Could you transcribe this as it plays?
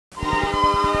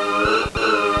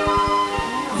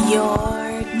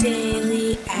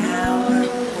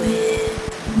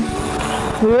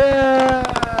Yeah!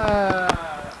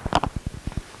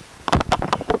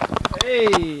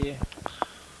 Hey!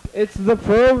 It's the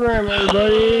program,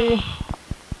 everybody!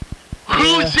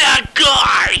 Who's that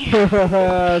guy?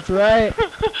 That's right.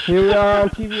 Here we are on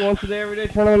TV once a day, every day,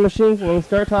 turn on the machines. When we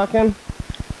start talking,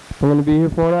 we're going to be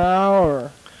here for an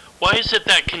hour. Why is it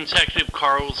that consecutive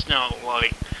Carl's now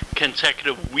like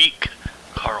consecutive week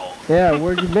Carl? Yeah,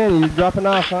 where you been? You dropping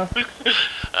off, huh?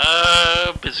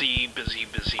 Busy.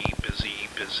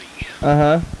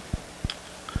 Uh-huh.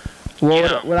 Well,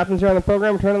 Yeah. what happens here on the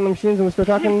program, we turn on the machines and we start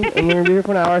talking, and we're going to be here for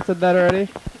an hour. I said that already.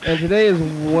 And today is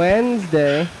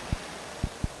Wednesday.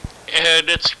 And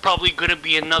it's probably going to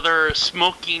be another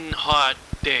smoking hot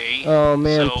day. Oh,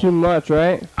 man, so too much,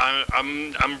 right?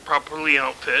 I'm properly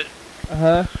outfit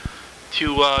Uh-huh.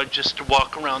 to just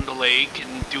walk around the lake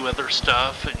and do other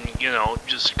stuff, and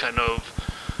just kind of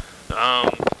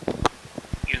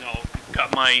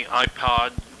got my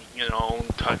iPod,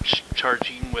 touch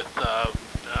charging with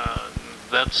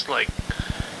that's like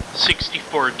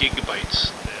 64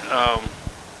 gigabytes.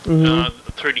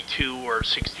 32 or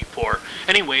 64.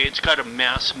 Anyway, it's got a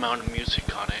mass amount of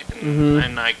music on it,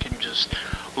 and I can just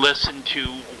listen to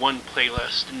one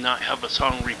playlist and not have a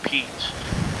song repeat,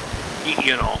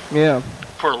 Yeah.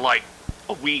 for like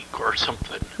a week or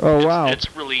something. Oh, wow.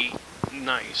 It's really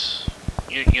nice,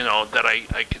 that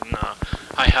I can,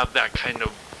 I have that kind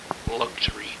of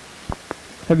luxury.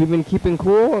 Have you been keeping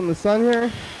cool in the sun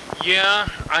here? Yeah,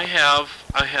 I have,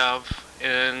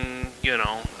 and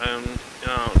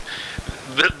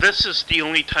this is the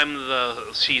only time of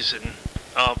the season,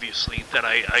 obviously, that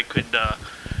I could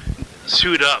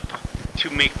suit up to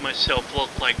make myself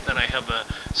look like that I have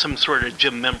some sort of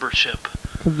gym membership.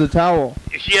 Because of the towel.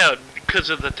 Yeah, because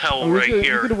of the towel right here.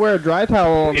 here. You could wear a dry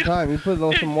towel all the time. You put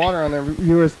some water on there.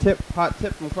 Viewers hot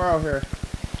tip from Carl here.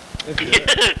 If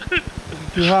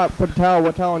it's too hot, put a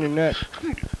wet towel on your neck.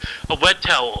 A wet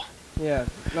towel. Yeah,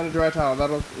 not a dry towel.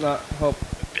 That'll not help.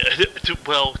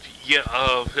 Well, yeah,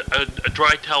 a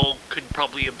dry towel could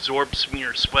probably absorb some of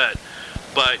your sweat,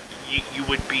 but you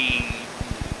would be,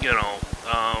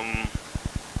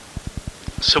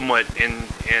 somewhat in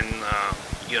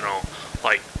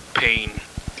like pain,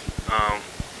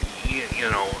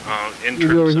 in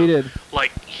terms of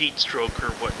like heat stroke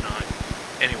or whatnot.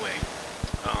 Anyway,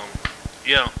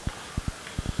 yeah.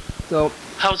 So,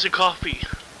 how's the coffee?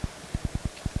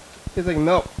 Tastes like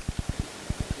milk.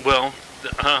 Well,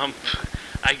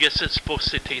 I guess it's supposed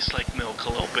to taste like milk a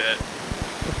little bit.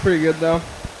 It's pretty good though.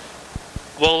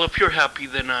 Well, if you're happy,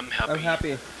 then I'm happy. I'm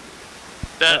happy.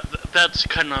 That's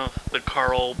kind of the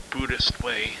Carl Buddhist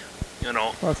way,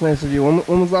 Well, that's nice of you. When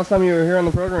was the last time you were here on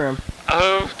the program?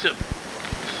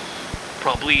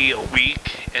 Probably a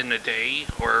week and a day,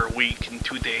 or a week and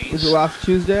 2 days. Was it last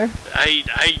Tuesday?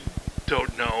 I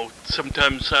don't know.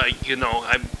 Sometimes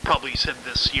I've probably said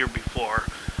this year before.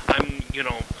 I'm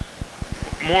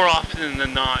more often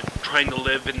than not trying to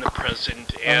live in the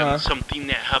present, and something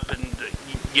that happened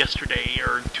yesterday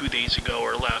or 2 days ago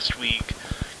or last week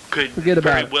could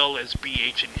very well as be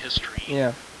ancient history.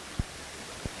 Yeah.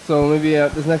 So maybe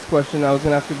this next question I was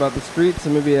going to ask you about the streets,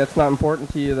 and maybe that's not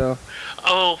important to you though.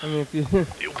 Oh. I mean, if you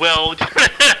well,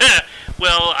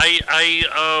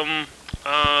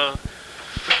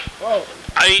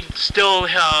 I still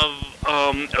have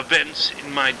events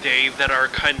in my day that are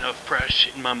kind of fresh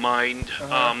in my mind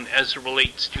as it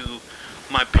relates to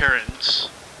my parents.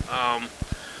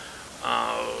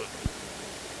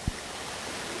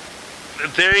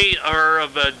 They are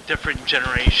of a different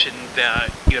generation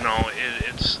that,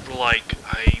 it's like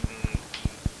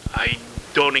I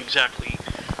don't exactly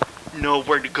know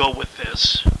where to go with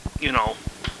this,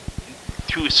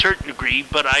 to a certain degree,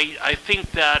 but I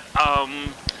think that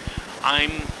I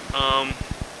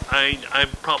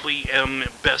probably am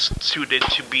best suited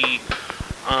to be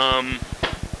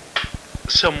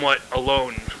somewhat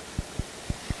alone,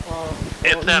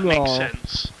 if that makes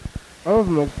sense. Oh,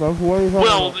 that makes sense. What are you talking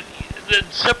about?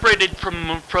 Separated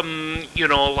from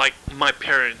like my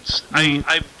parents.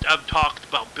 I've talked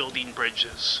about building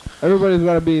bridges. Everybody's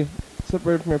got to be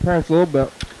separated from your parents a little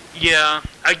bit. Yeah,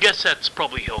 I guess that's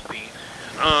probably healthy.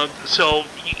 So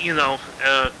no,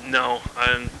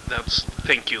 that's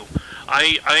thank you.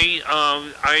 I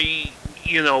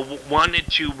wanted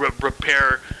to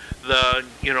repair the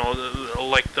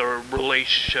the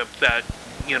relationship that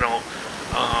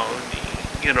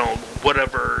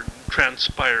whatever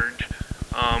transpired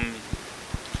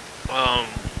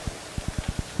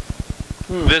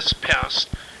this past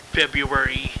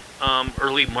February,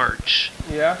 early March.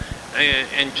 Yeah.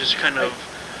 And just kind of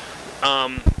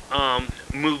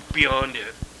move beyond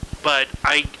it. But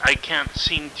I can't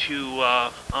seem to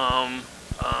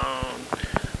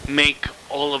make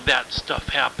all of that stuff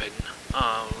happen.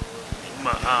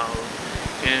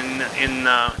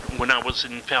 When I was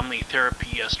in family therapy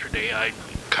yesterday, I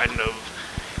kind of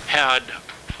had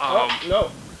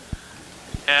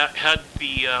had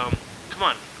the come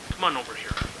on over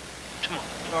here. Come on.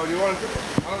 Oh, do you want to?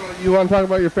 I don't know. You want to talk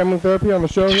about your family therapy on the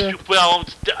show here? Well,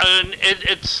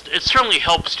 it certainly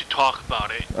helps to talk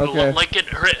about it. Okay. Like it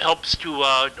helps to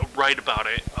write about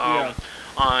it on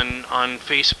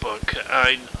Facebook.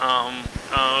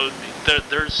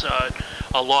 There's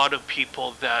a lot of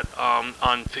people that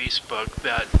on Facebook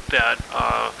that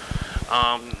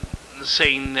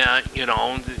saying that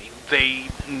they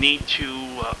need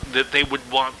to that they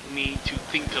would want me to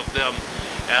think of them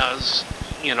as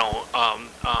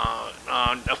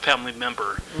a family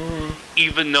member.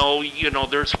 Even though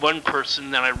there's one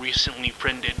person that I recently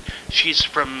friended. She's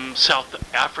from South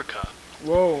Africa.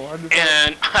 Whoa!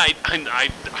 And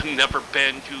I've never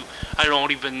been to. I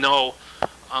don't even know.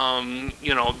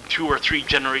 2 or 3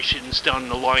 generations down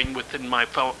the line within my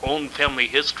own family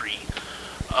history,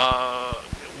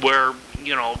 where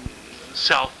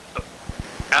South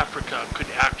Africa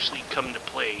could actually come to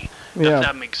play. If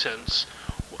that makes sense.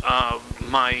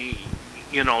 My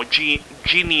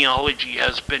genealogy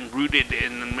has been rooted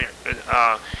in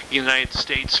the United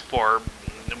States for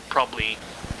probably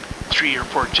 3 or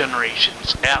 4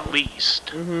 generations at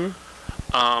least.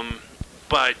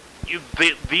 But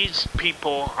these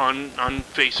people on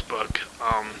Facebook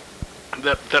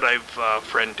that I've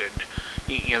friended,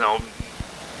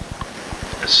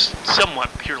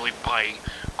 somewhat purely by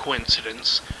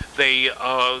coincidence, they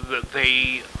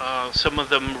some of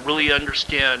them really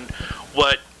understand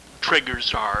what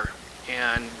triggers are,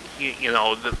 and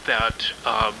that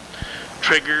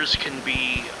triggers can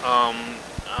be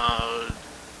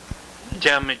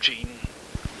damaging,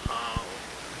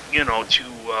 to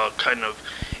kind of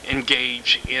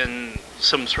engage in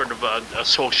some sort of a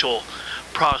social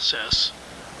process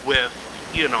with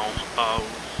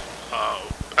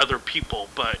other people.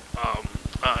 But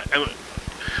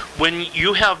when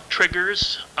you have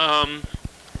triggers, and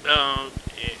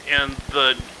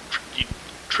the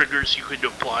triggers you could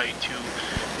apply to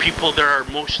people that are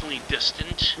emotionally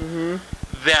distant,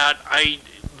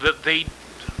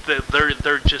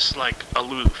 they're just like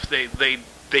aloof. They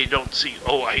don't see,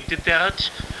 oh, I did that.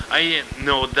 I didn't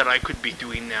know that I could be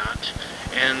doing that.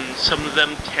 And some of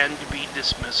them tend to be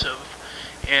dismissive,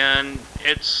 and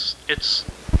it's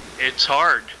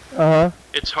hard.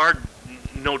 It's hard,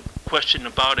 no question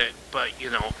about it. But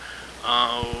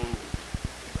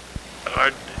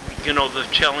the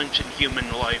challenge in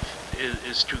human life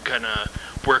is to kind of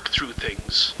work through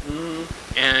things,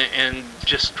 and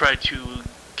just try to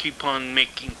keep on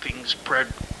making things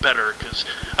better, because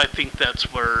I think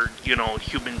that's where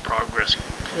human progress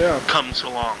comes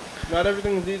along. Not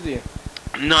everything's easy.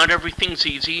 Not everything's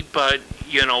easy, but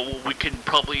we can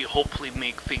probably hopefully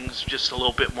make things just a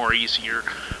little bit more easier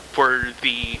for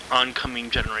the oncoming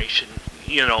generation.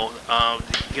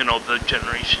 The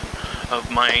generation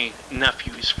of my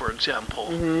nephews, for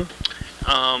example.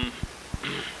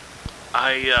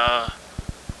 I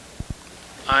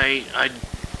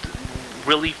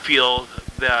really feel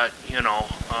that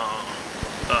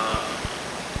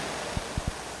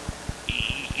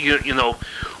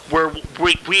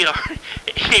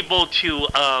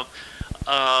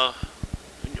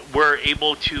we are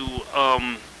able to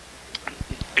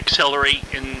accelerate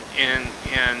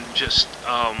and just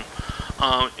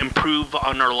improve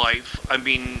on our life. I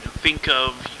mean, think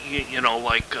of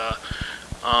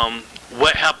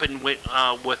what happened with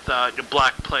the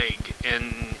Black Plague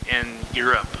in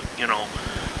Europe.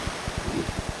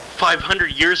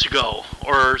 500 years ago,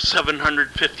 or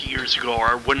 750 years ago,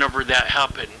 or whenever that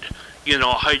happened.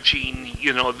 Hygiene.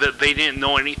 That they didn't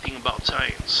know anything about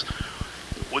science.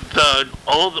 With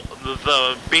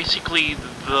basically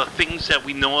the things that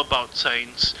we know about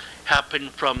science happen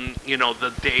from the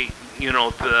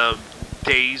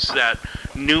days that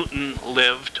Newton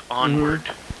lived onward,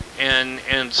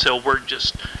 and so we're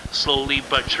just slowly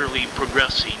but surely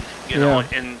progressing,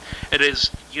 and it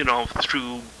is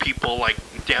through people like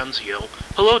Danzio.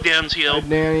 Hello, Danzio. Hi,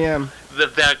 Dan,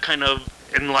 that kind of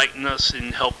enlighten us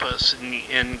and help us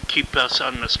and keep us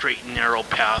on the straight and narrow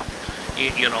path.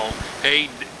 Hey,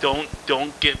 don't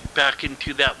get back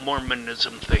into that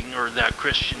Mormonism thing or that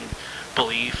Christian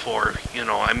belief, or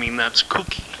that's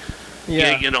kooky.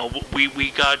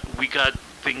 We got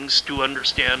things to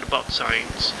understand about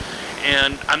science,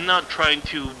 and I'm not trying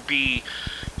to be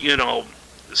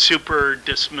super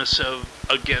dismissive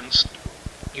against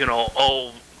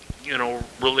all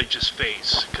religious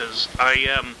faiths, because I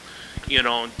am you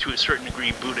know, to a certain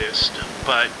degree Buddhist,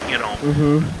 but, you know,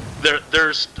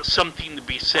 there's something to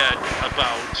be said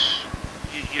about,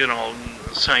 you know,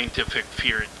 scientific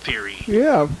theory.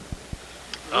 Yeah.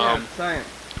 Science.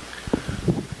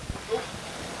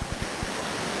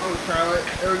 Oh, Charlie,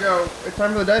 there we go. It's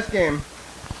time for the dice game.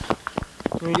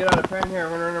 When you get out a pen here,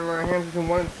 we're running our hands between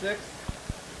 1 and 6.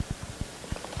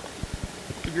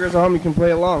 If yours at home, you can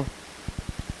play along.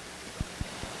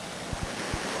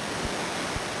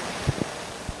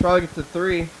 Charlie gets a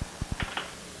 3.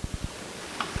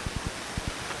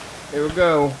 Here we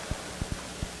go.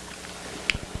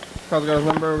 Charles got his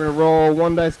number. We're going to roll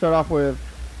 1 dice to start off with.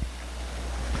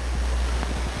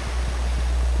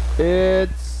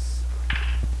 It's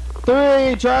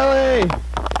 3, Charlie!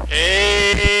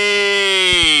 Hey!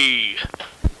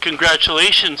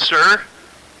 Congratulations, sir.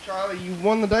 Charlie, you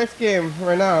won the dice game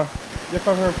right now. You have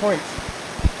 500 points.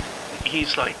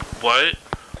 He's like, what?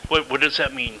 What does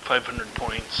that mean, 500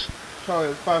 points?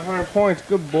 Charlie, it's 500 points.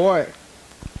 Good boy.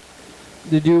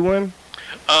 Did you win?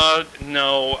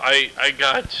 No, I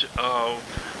got,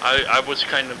 I was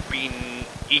kind of being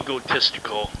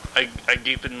egotistical. I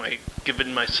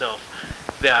given myself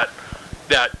that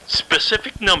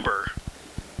specific number.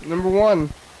 Number 1.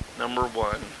 Number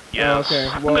 1. Yes. Oh, okay.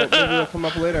 Well, maybe it'll come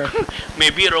up later.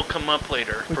 Maybe it'll come up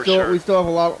later, for sure. sure. We still have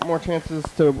a lot more chances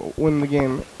to win the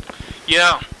game.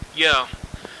 Yeah.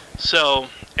 So,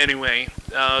 anyway,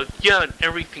 yeah,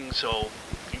 everything's all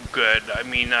good. I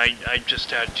mean, I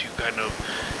just had to kind of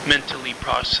mentally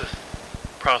process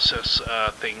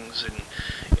things,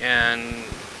 and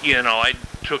you know, I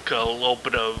took a little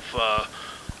bit of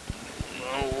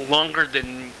longer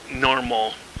than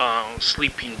normal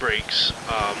sleeping breaks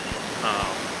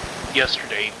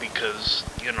yesterday because,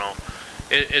 you know,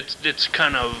 it's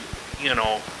kind of, you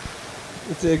know,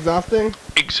 it's exhausting.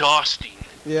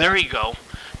 Yeah. There you go.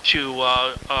 To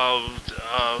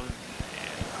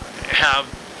have,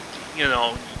 you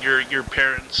know, your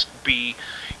parents be,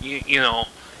 you know,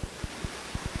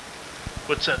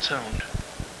 what's that sound?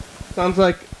 Sounds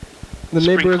like the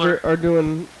Sprinkler. neighbors are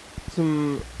doing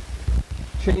some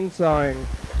chainsawing.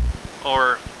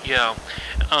 Or yeah,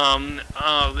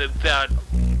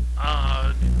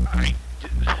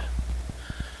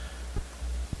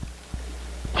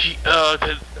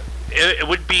 it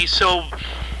would be so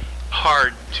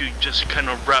hard to just kind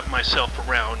of wrap myself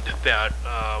around that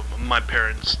my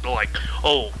parents like,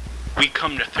 oh, we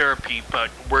come to therapy, but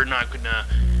we're not gonna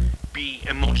be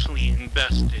emotionally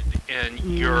invested in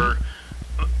your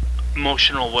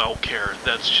emotional welfare.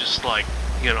 That's just like,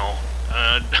 you know,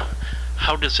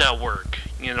 how does that work?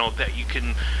 You know, that you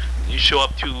can show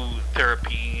up to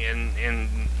therapy and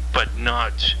but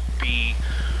not be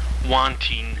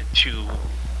wanting to,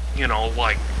 you know,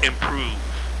 like improve.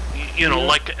 You know,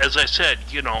 like as I said,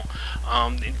 you know,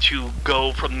 to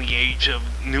go from the age of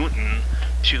Newton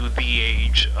to the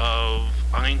age of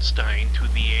Einstein to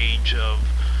the age of,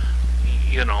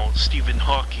 you know, Stephen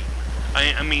Hawking.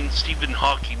 I mean, Stephen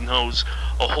Hawking knows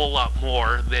a whole lot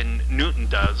more than Newton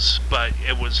does, but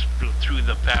it was through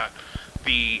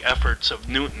the efforts of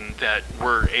Newton that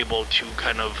we're able to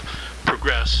kind of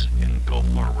progress and go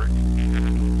forward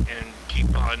and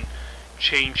keep on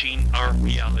changing our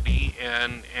reality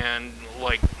and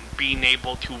like being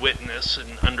able to witness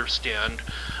and understand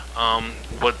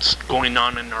what's going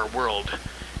on in our world.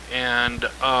 And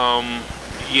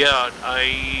yeah,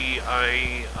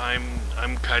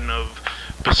 I'm kind of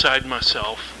beside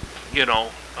myself, you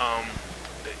know,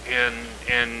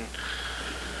 and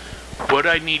what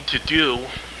I need to do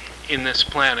in this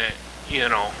planet, you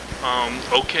know,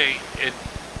 okay,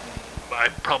 I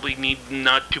probably need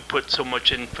not to put so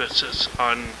much emphasis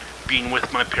on being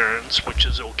with my parents, which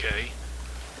is okay.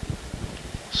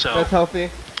 So that's healthy.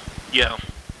 Yeah.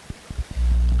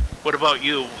 What about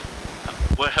you?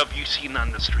 What have you seen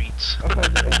on the streets?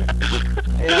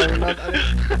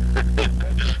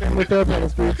 Family therapy on the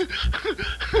streets.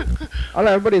 I don't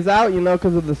know, everybody's out, you know,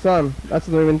 because of the sun. That's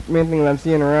the main thing that I'm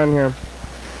seeing around here.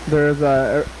 There's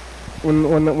when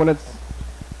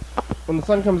the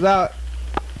sun comes out,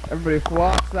 everybody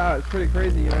flocks out. It's pretty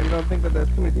crazy, you know. You don't think that there's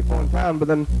too many people in town, but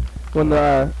then when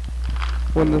the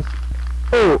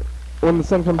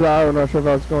sun comes out, I'm not sure if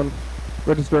I was going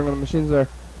registering on the machines there.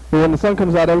 But when the sun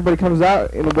comes out, everybody comes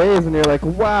out in waves, and you're like,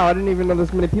 wow, I didn't even know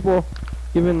this many people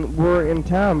even were in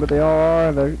town, but they all are.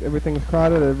 Everything's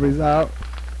crowded, everybody's out.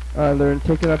 They're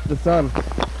taking up the sun.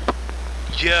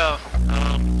 Yeah,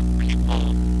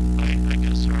 people, I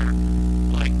guess,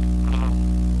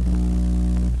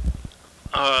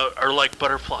 are like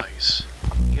butterflies.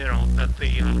 You know, that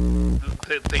they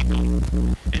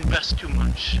don't invest too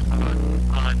much on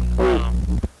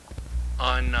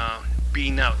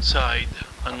being outside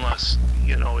unless,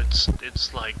 you know,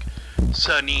 it's like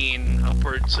sunny and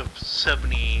upwards of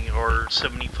 70 or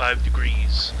 75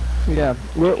 degrees. Yeah.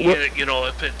 You know,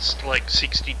 if it's like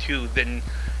 62, then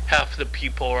half the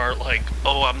people are like,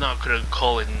 oh, I'm not gonna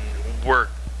call in work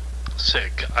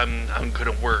sick. I'm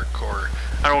gonna work, or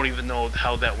I don't even know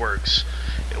how that works.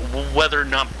 Whether or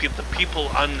not the people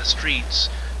on the streets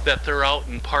that they're out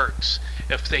in parks,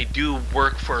 if they do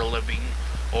work for a living,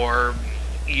 or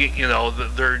you know,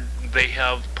 they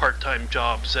have part-time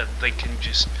jobs that they can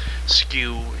just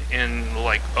skew in,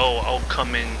 like, oh, I'll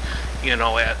come in, you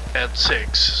know, at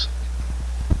 6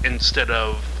 instead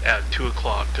of at 2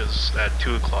 o'clock, because at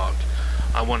 2 o'clock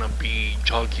I want to be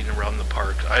jogging around the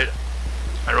park. I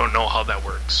don't know how that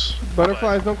works.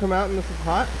 Butterflies don't come out and this is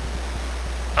hot?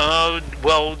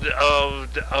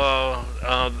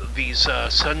 These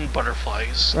sun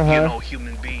butterflies, you know,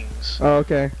 human beings. Oh,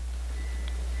 okay.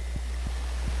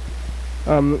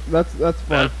 That's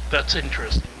fun. That's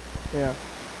interesting. Yeah.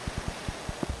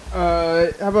 How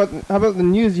about the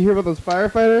news? You hear about those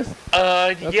firefighters?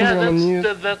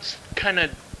 Yeah, that's kind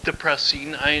of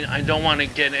depressing. I don't want to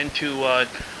get into a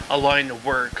line of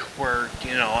work where,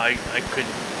 you know, I could,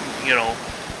 you know,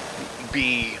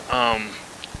 be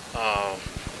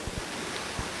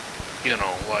you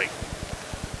know, like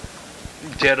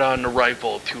dead on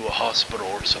arrival to a hospital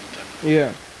or something.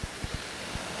 Yeah.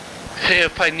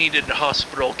 If I needed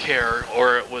hospital care,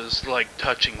 or it was like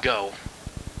touch and go.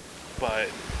 But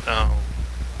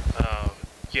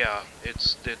yeah,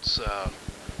 it's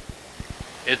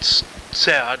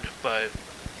sad, but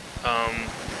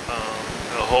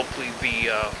hopefully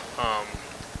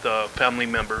the family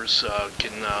members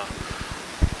can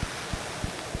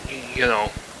you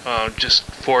know, just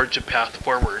forge a path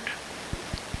forward.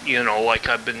 You know, like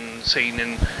I've been saying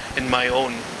in my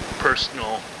own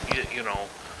personal, you know,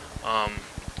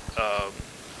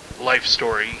 life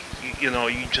story. You know,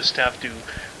 you just have to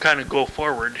kind of go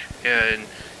forward and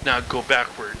not go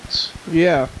backwards.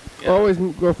 Yeah. Always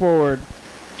go forward.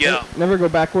 Yeah. Never go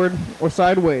backward or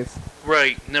sideways.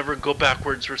 Right. Never go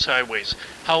backwards or sideways.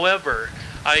 However,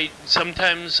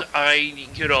 sometimes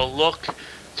you know, look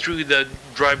through the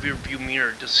driver view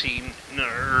mirror to see,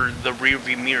 or the rear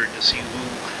view mirror to see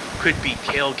who could be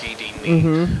tailgating me.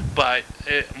 Mm-hmm. But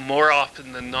more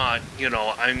often than not, you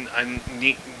know,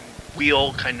 we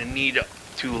all kind of need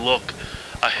to look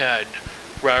ahead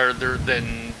rather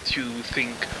than to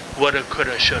think woulda,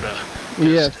 coulda, shoulda.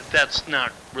 Yes. That's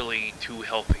not really too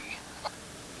healthy.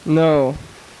 No,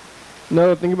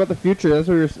 think about the future. That's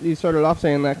what you started off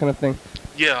saying, that kind of thing.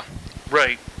 Yeah,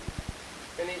 right.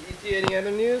 You see any other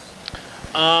news?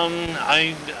 I'm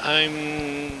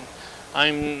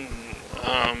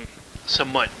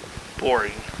somewhat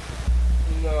boring.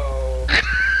 No.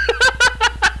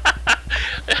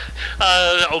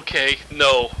 Okay,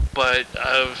 no, but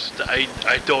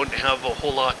I don't have a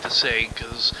whole lot to say,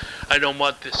 because I don't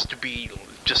want this to be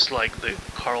just like the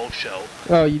Carl show.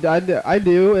 Oh, I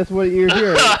do. It's what you're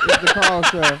hearing. It's the Carl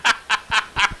show.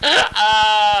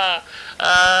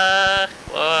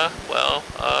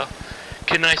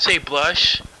 Can I say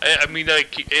blush? I mean,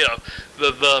 you know,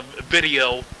 the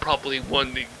video probably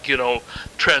won't, you know,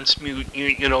 transmute,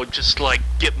 you know, just like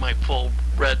get my full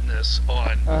redness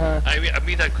on. Uh-huh. I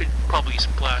mean, I could probably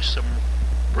splash some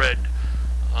red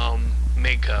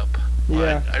makeup.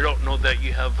 Yeah. I don't know that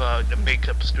you have the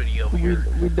makeup studio here.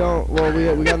 We don't. Well,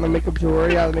 we got in the makeup chair. We're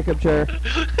already out of the makeup chair.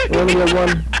 We only get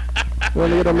one. We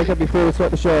only get our makeup before we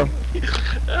start the show.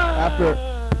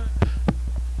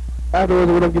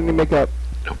 Afterwards, we don't get any makeup.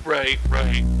 Right.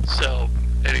 So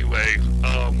anyway,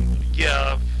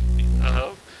 yeah,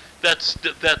 that's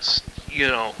you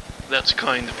know, that's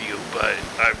kind of you, but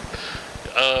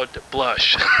I'm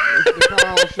blush. It's the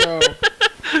Carl show.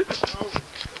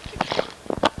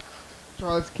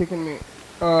 Charlie's kicking me.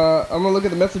 I'm gonna look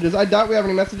at the messages. I doubt we have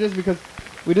any messages because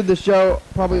we did the show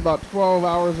probably about 12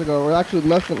 hours ago. Or actually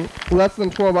less than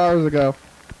 12 hours ago.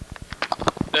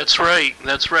 That's right.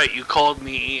 You called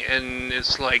me and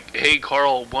it's like, hey,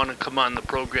 Carl, want to come on the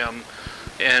program?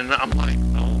 And I'm like,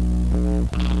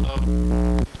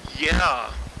 yeah.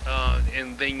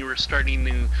 And then you were starting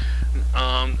to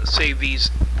say these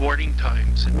boarding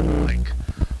times, and I'm like,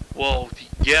 well,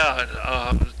 yeah.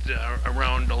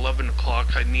 Around 11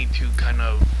 o'clock, I need to kind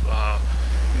of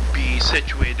be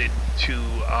situated to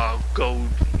go,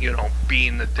 you know, be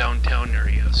in the downtown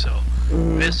area. So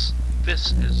this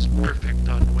is perfect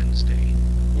on Wednesday.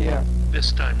 Yeah.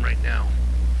 This time right now.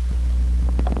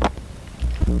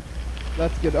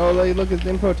 That's good. Oh, look, it's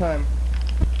info time.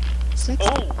 6.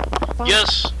 Oh, 5,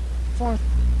 yes. 4,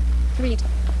 3,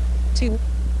 2,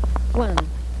 1.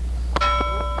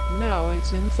 Now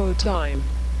it's info time.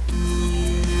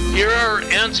 Here are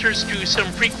answers to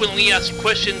some frequently asked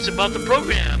questions about the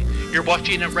program. You're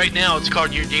watching it right now. It's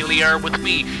called Your Daily Hour with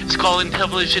Me. It's called a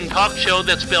television talk show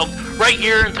that's filmed right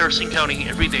here in Thurston County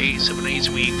every day, 7 days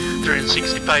a week,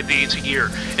 365 days a year.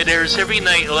 It airs every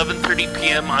night, 11:30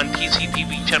 p.m. on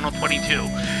TCTV Channel 22.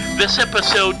 This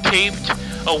episode taped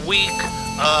a week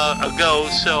ago,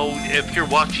 so if you're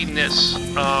watching this,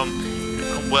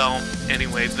 well,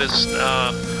 anyway, this,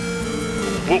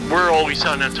 we're always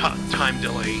on a time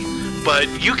delay. But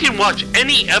you can watch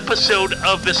any episode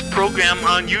of this program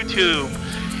on YouTube.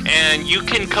 And you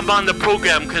can come on the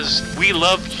program because we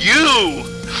love you.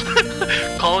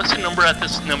 Call us a number at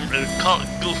this number.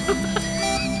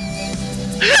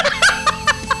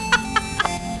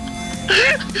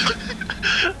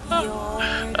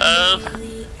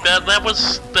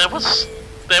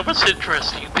 That was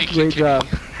interesting. Thank you. Great job.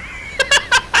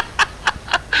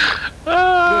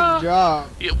 Good job.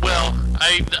 Yeah, well,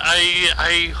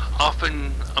 I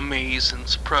often amaze and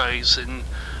surprise and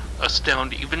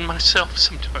astound even myself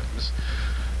sometimes.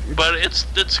 But it's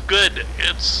good.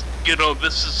 It's, you know,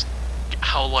 this is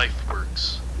how life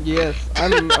works. Yes,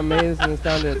 I'm amazed and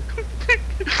astounded.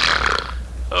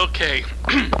 Okay.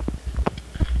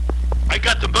 I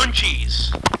got the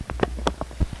munchies.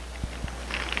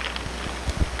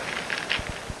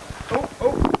 Oh.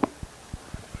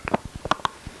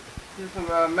 Here's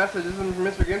some messages from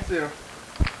Mr. Ginsu.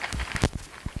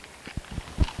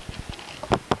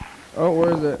 Oh,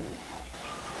 where is it?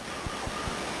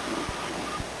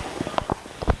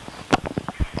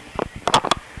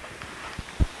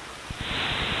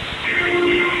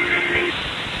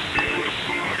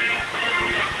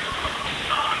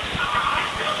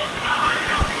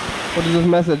 What is this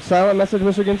message? Silent message,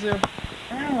 Mr. Ginsu?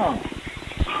 Oh.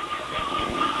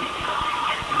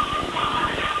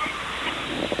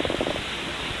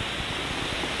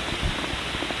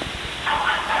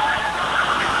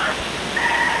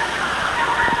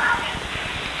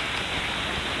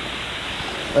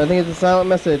 I think it's a silent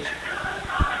message.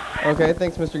 Okay,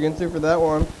 thanks Mr. Ginsu for that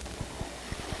one.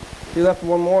 He left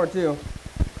one more too.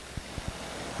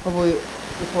 Hopefully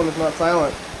this one is not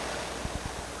silent.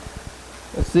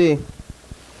 Let's see.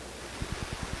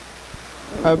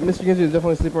 Mr. Ginsu is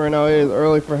definitely sleeping right now. It is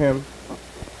early for him.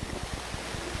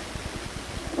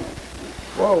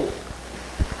 Whoa.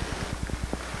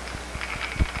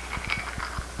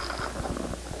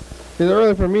 It's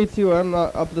early for me too. I'm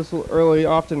not up this early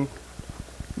often.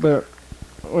 But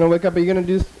when I wake up, are you gonna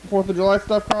do 4th of July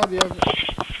stuff, Carl? Do you have...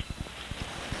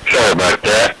 Sorry about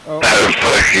that. Oh. I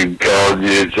fucking called you.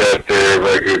 It's out there. If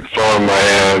I could phone my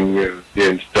hand,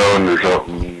 getting stoned or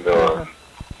something.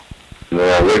 And then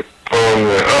I looked at the phone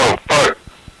and oh, fuck.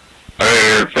 I didn't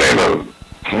hear a thing of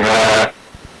it.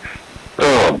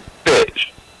 Oh, bitch.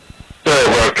 Sorry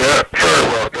about that.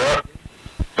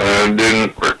 I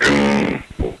didn't freaking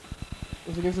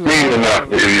mean to not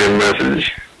leave you a message.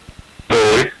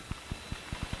 Sorry.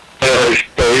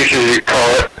 Space, as you call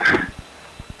it.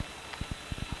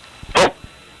 Oh.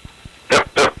 Yep.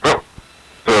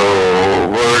 So,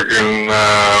 working,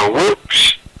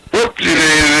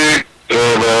 whoopsie-daisy.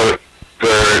 Sorry about it.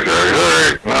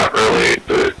 Sorry. Not really,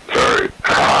 but sorry.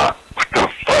 What the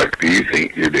fuck do you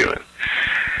think you're doing?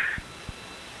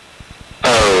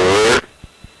 Oh,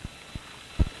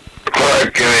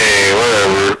 fucking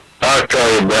whatever. I'll call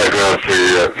you back and I'll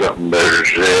figure out something better to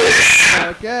say.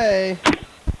 Okay.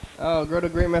 Oh, wrote a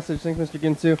great message. Thanks, Mr.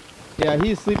 Ginsu. Yeah,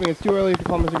 he's sleeping. It's too early to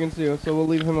call Mr. Ginsu, so we'll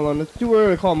leave him alone. It's too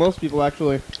early to call most people,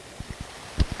 actually.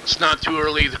 It's not too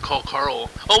early to call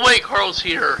Carl. Oh wait, Carl's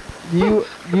here. You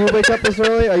wake up this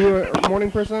early? Are you a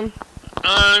morning person?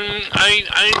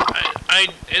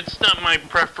 It's not my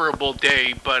preferable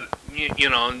day, but you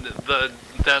know,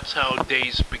 that's how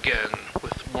days begin,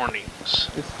 with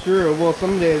mornings. It's true. Well,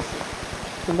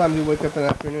 sometimes you wake up in the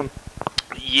afternoon.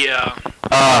 Yeah.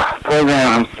 Program,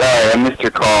 I'm sorry, I missed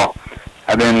your call.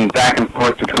 I've been back and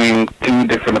forth between 2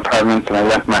 different apartments, and I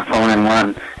left my phone in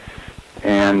one.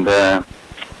 And,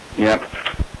 yep,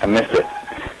 I missed it.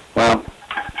 Well,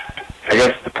 I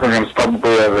guess the program's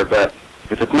probably over, but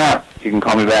if it's not, you can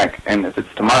call me back. And if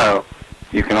it's tomorrow,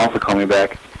 you can also call me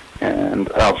back. And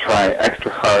I'll try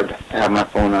extra hard to have my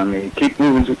phone on me. Keep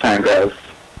moving through time, guys.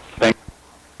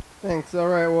 Thanks. All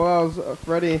right. Well, I was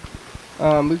Freddie.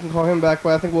 We can call him back,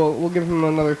 but I think we'll give him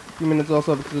another few minutes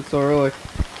also because it's so early.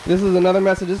 This is another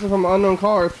message. This is from an unknown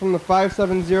caller. It's from the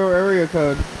 570 area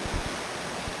code.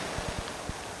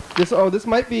 This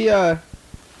might be I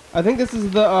think this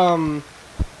is the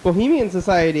Bohemian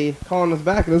Society calling us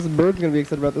back. Bird's gonna be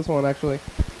excited about this one actually.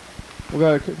 We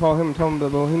gotta call him and tell him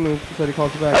that he said he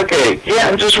called you back. Okay, yeah,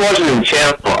 I'm just watching the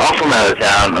channel. I'm from out of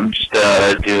town. I'm just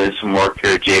doing some work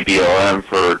here at JBLM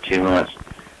for 2 months.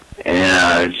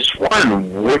 And just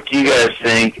wondering, what do you guys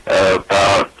think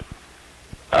about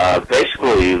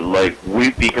basically, like,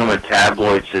 we've become a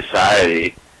tabloid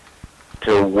society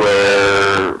to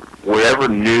where whatever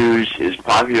news is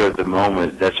popular at the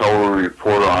moment, that's all we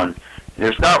report on.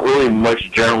 There's not really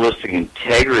much journalistic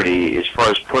integrity as far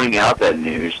as putting out that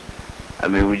news. I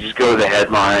mean, we just go to the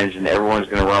headlines and everyone's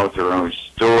going to run with their own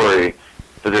story,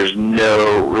 but there's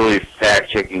no really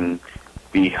fact-checking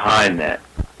behind that.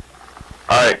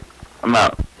 Alright, I'm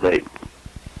out. Late.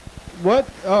 What?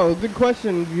 Oh, good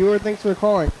question, viewer. Thanks for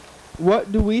calling.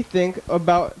 What do we think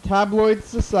about tabloid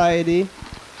society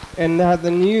and that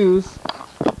the news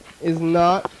is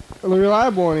not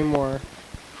reliable anymore?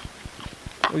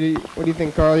 What do you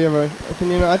think, Carl? You have an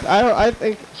opinion? I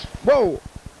think. Whoa.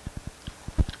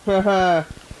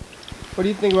 What do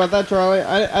you think about that, Charlie?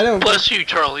 I don't. Bless you,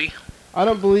 Charlie. I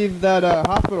don't believe that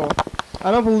hospital.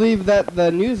 I don't believe that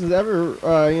the news is ever,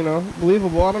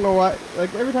 believable. I don't know why.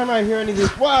 Like every time I hear any of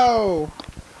this, whoa,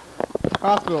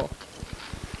 hospital.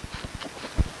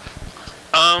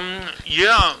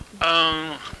 Yeah.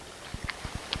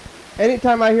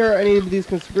 Anytime I hear any of these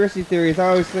conspiracy theories, I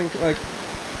always think like,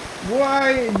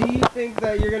 why do you think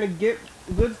that you're gonna get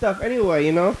good stuff anyway?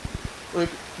 You know, like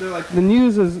they're like the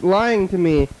news is lying to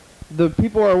me. The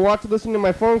people are listening to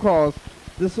my phone calls.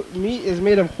 This meat is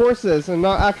made of horses and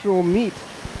not actual meat,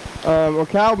 or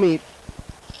cow meat,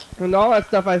 and all that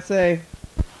stuff. I say,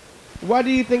 why do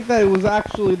you think that it was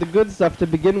actually the good stuff to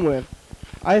begin with?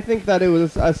 I think that it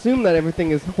was assumed that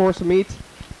everything is horse meat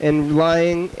and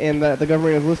lying, and that the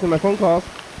government is listening to my phone calls.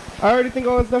 I already think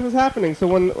all that stuff is happening. So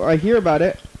when I hear about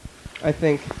it, I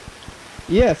think,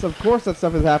 yes, of course that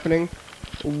stuff is happening.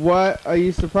 What are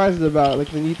you surprised about? Like,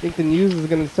 when you think the news is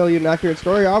going to tell you an accurate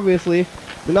story, obviously,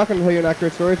 they're not going to tell you an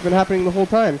accurate story. It's been happening the whole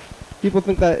time. People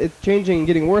think that it's changing and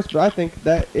getting worse, but I think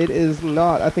that it is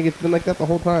not. I think it's been like that the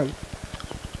whole time.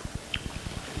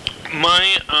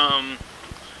 My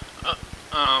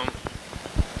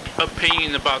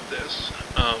opinion about this,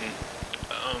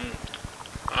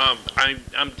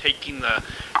 I'm taking the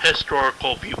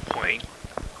historical viewpoint.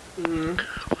 Mm-hmm.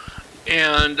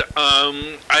 And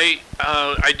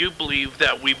I do believe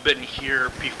that we've been here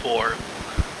before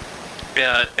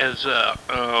as a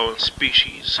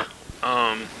species.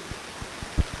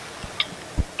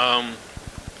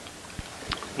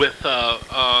 With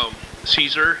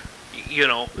Caesar, you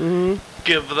know,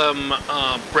 give them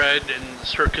bread and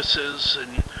circuses,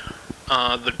 and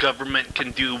the government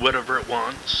can do whatever it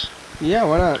wants. Yeah,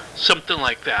 why not? Something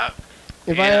like that.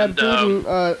 If I had food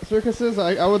and circuses,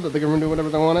 I would let the government do whatever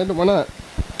they wanted. Why not?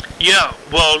 Yeah,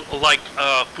 well, like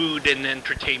food and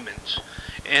entertainment,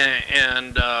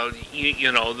 and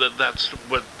you know that's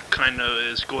what kind of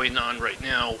is going on right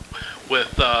now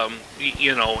with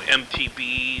you know,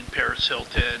 MTV, Paris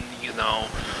Hilton, you know,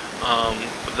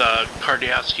 the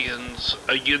Kardashians.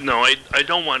 You know, I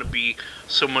don't want to be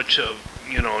so much of,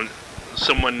 you know,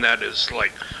 someone that is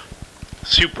like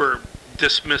super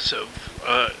dismissive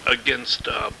against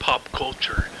pop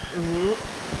culture.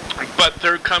 But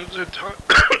there comes a time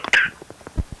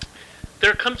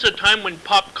there comes a time when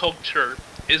pop culture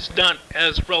is not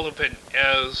as relevant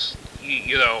as,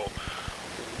 you know,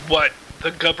 what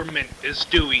the government is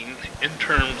doing in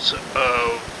terms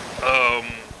of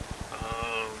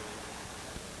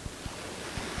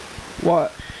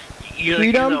what?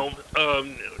 Freedom?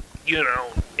 You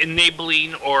know,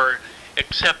 enabling or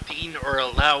accepting or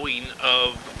allowing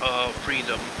of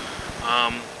freedom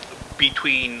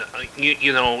between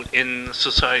you know, in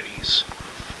societies.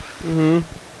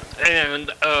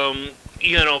 And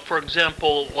you know, for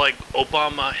example, like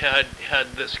Obama had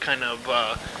this kind of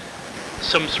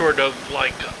some sort of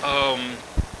like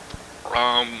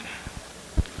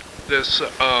this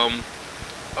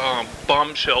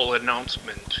bombshell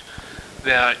announcement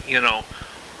that, you know,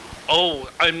 oh,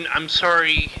 I'm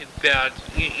sorry that,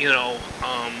 you know,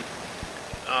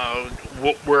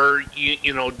 we're,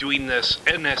 you know, doing this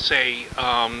NSA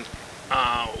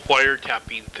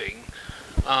wiretapping thing,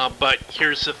 but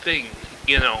here's the thing,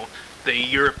 you know, the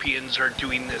Europeans are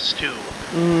doing this too.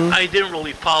 I didn't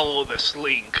really follow this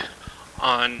link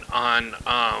on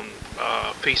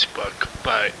Facebook,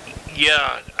 but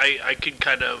yeah, I could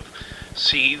kind of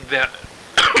see that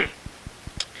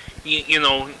you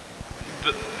know,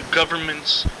 the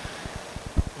governments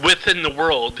within the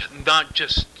world, not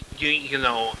just you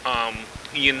know,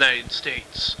 the United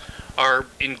States, are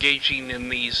engaging in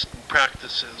these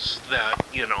practices that,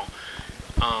 you know,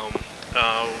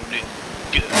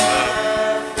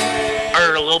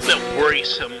 are a little bit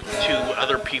worrisome to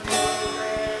other people.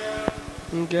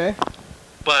 Okay.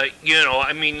 But, you know,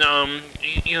 I mean,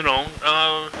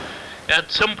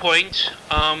 at some point,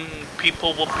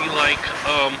 people will be like,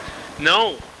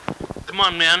 no, come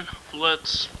on, man,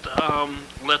 let's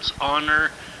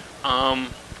honor,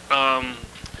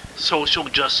 social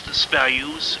justice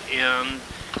values,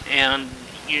 and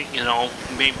you know,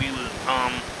 maybe,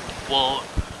 we'll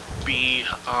be,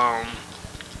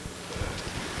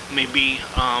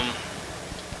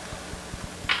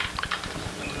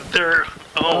 they're,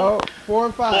 4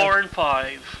 and 5. 4 and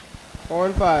 5. 4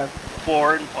 and 5.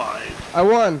 4 and 5. I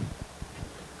won.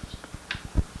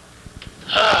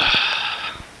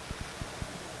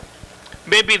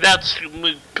 Maybe that's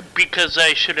because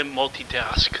I shouldn't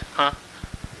multitask, huh?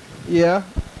 Yeah.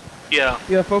 Yeah.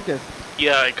 Yeah, focus.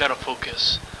 Yeah, I gotta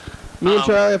focus. Me and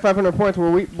Charlie have 500 points.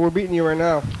 We're beating you right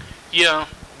now. Yeah.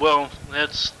 Well,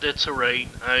 that's alright.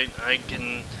 I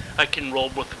can roll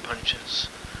with the punches.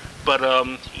 But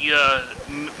yeah,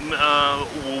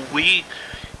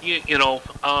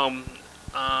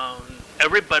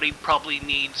 everybody probably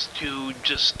needs to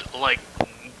just like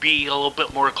be a little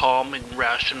bit more calm and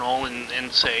rational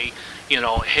and say, you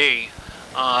know, hey,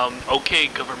 okay,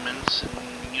 governments,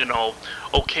 and you know,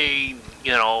 okay,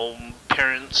 you know,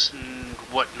 parents and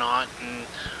whatnot, and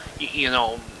you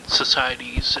know,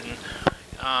 societies, and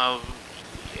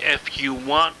if you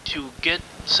want to get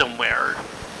somewhere,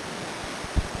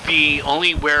 the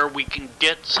only where we can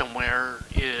get somewhere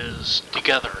is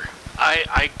together.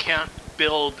 I can't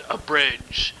build a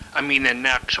bridge, I mean an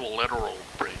actual literal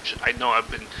bridge. I know I've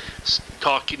been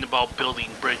talking about building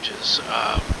bridges,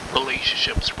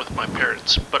 relationships with my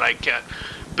parents, but I can't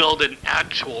build an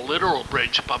actual literal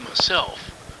bridge by myself.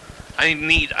 I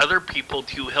need other people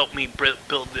to help me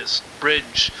build this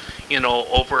bridge, you know,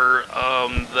 over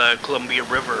the Columbia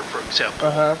River, for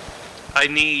example. I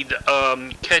need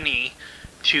Kenny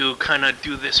to kind of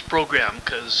do this program,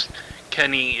 because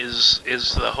Kenny is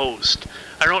the host.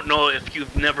 I don't know if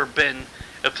you've never been,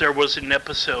 if there was an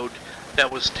episode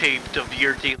that was taped of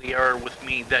Your Daily Hour with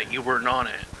me that you weren't on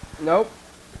it. Nope.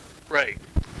 Right.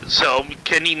 So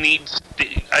Kenny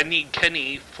I need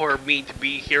Kenny for me to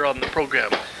be here on the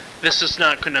program. This is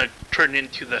not going to turn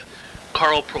into the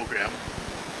Carl program.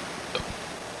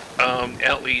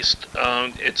 At least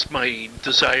it's my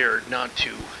desire not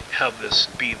to have this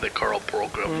be the Carl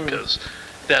program, because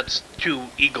that's too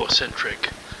egocentric.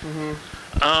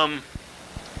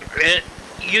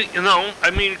 You know,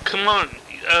 I mean, come on.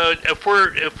 If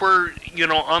we're you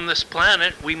know, on this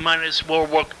planet, we might as well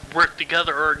work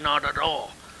together or not at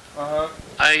all.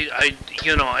 I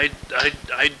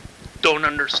don't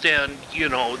understand, you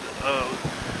know,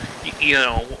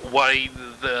 why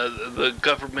the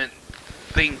government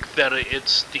think that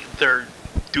it's their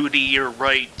duty or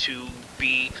right to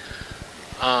be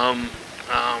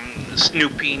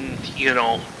snooping, you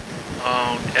know,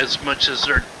 as much as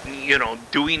they're, you know,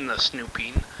 doing the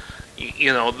snooping.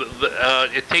 You know,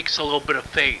 it takes a little bit of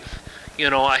faith. You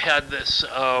know, I had this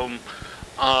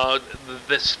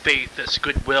this faith, this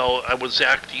goodwill. I was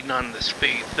acting on this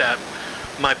faith that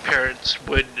my parents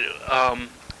would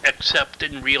accept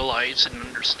and realize and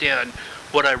understand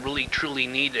what I really truly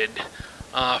needed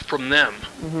from them.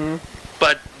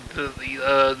 But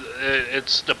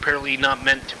it's apparently not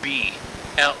meant to be.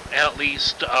 At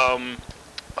least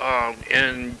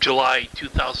in July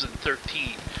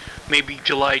 2013, maybe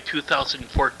July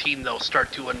 2014, they'll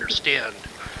start to understand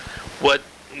what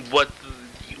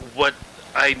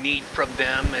I need from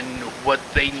them and what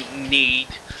they need,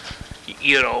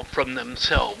 you know, from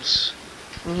themselves.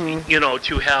 You know,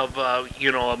 to have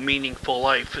you know, a meaningful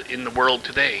life in the world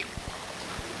today.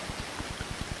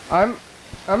 I'm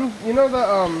you know,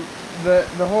 the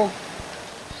whole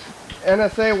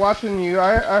NSA watching you.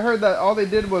 I heard that all they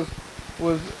did was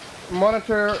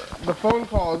monitor the phone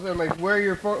calls and like where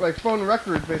your phone, like phone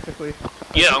records basically.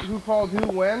 Yeah. Who called who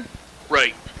when.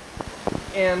 Right.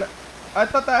 And I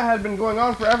thought that had been going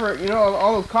on forever. You know, on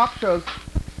all those cop shows,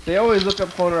 they always look up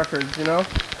phone records, you know?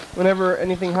 Whenever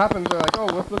anything happens, they're like, oh,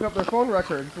 let's look up their phone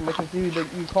records, and they can see that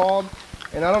you called,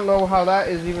 and I don't know how that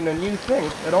is even a new thing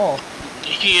at all.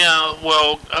 Yeah,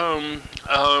 well,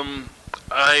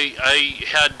 I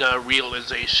had a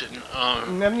realization.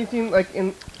 Haven't you seen, like,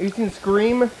 have you seen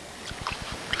Scream?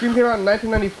 Scream came out in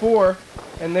 1994,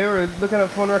 and they were looking at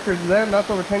phone records then. That's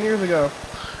over 10 years ago.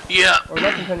 Yeah. Or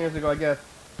less than 10 years ago, I guess.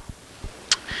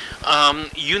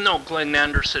 You know Glenn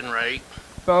Anderson, right?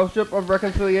 Fellowship of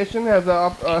Reconciliation has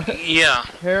yeah.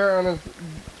 hair on his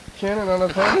chin and on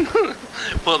his head.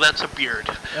 Well, that's a beard.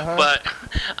 But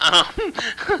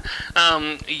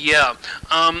yeah.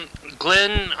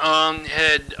 Glenn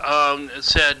had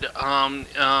said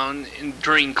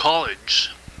during college,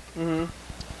 Mhm.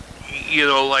 you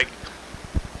know, like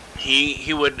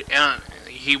he would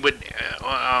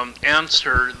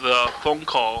answer the phone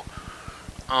call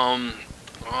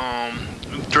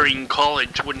during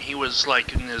college when he was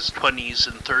like in his 20s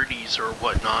and 30s or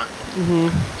whatnot.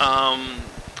 Mhm.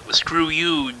 Screw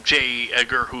you, J.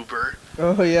 Edgar Hoover.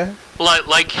 Oh yeah.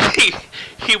 Like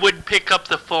he would pick up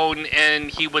the phone and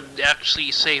he would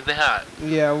actually say that.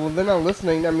 Yeah. Well, they're not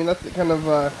listening. I mean, that's kind of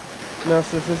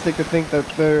narcissistic to think that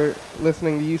they're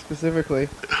listening to you specifically.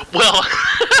 Well,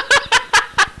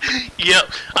 yeah,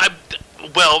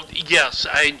 well, yes,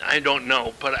 I don't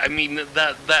know, but I mean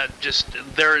that just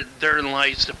therein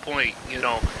lies the point. You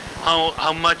know,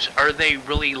 how much are they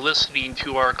really listening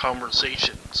to our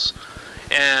conversations?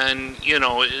 And you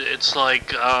know, it's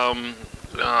like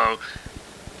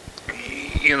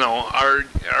you know, are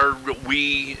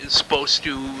we supposed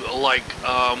to like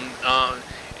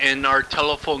in our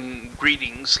telephone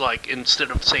greetings, like instead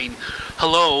of saying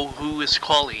hello, who is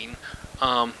calling,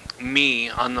 me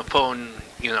on the phone,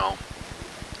 you know,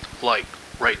 like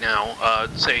right now,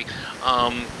 say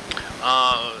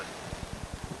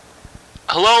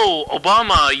hello,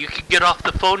 Obama, you can get off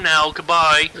the phone now,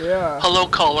 goodbye. Yeah. Hello,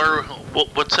 caller,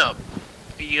 what's up?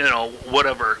 You know,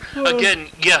 whatever. Again,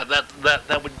 yeah,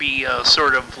 that would be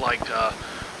sort of like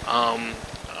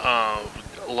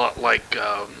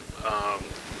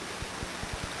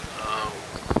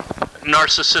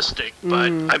narcissistic,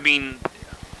 but I mean,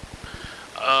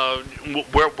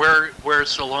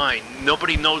 where's the line?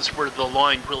 Nobody knows where the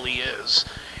line really is,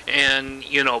 and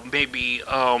you know, maybe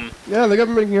Yeah, the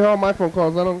government can hear all my phone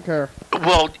calls. I don't care.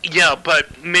 well, yeah,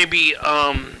 but maybe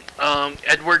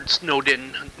Edward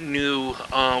Snowden knew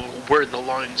where the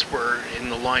lines were,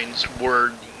 and the lines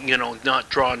were, you know, not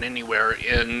drawn anywhere,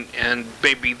 and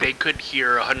maybe they could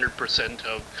hear 100%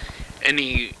 of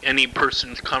any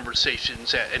person's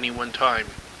conversations at any one time.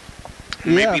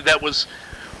 Yeah. Maybe that was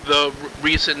the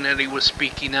reason that he was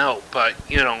speaking out, but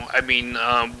you know, I mean,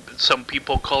 some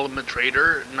people call him a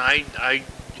traitor, and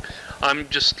I'm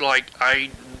just like I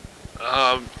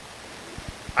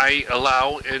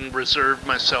allow and reserve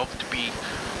myself to be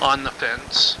on the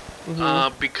fence,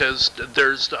 because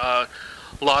there's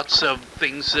lots of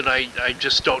things that I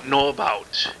just don't know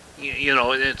about. You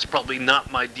know, it's probably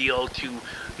not my deal to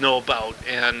know about,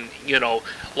 and you know,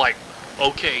 like,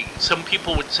 okay, some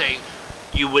people would say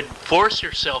you would force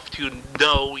yourself to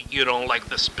know, you know, like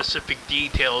the specific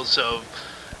details of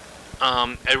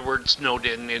Edward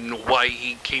Snowden and why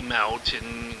he came out,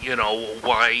 and you know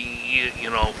why, you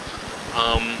know,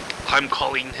 I'm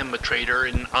calling him a traitor,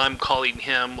 and I'm calling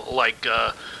him like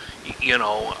you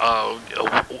know, a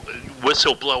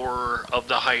whistleblower of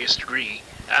the highest degree.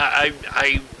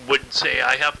 I would say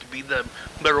I have to be the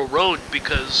middle road,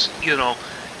 because you know,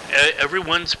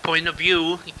 everyone's point of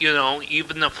view, you know,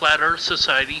 even the Flat Earth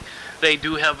Society, they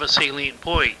do have a salient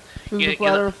point. Who's the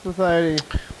Flat Earth Society?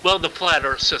 Well, the Flat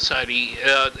Earth Society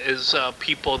is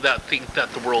people that think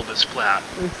that the world is flat.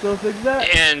 They still think that?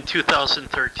 In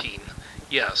 2013,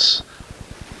 yes.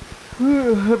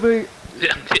 Have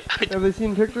they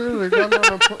seen pictures? Or have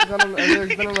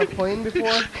they been on a plane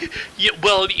before? Yeah,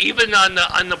 well, even on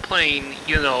the plane,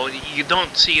 you know, you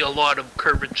don't see a lot of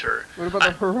curvature. What about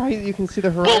the horizon? You can see the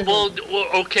horizon. Well,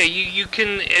 okay, you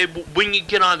can, when you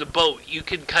get on the boat, you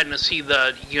can kind of see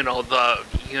the, you know,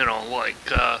 like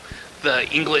the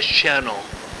English Channel.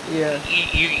 Yeah.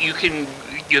 You can,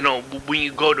 you know, when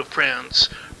you go to France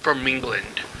from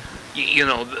England, you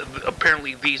know,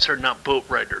 apparently these are not boat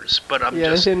riders, but I'm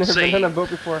just saying. Yeah, they've never been on a boat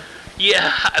before.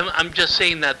 Yeah, I'm just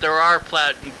saying that there are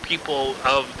flat people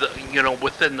of the, you know,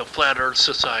 within the Flat Earth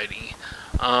Society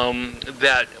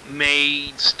that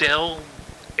may still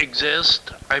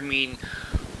exist. I mean,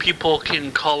 people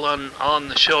can call on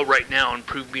the show right now and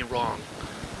prove me wrong.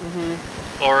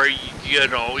 Or, you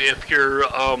know, if you're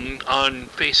on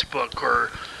Facebook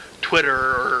or Twitter,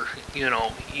 or you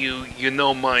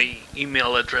know my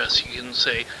email address, you can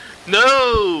say,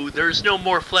 no, there's no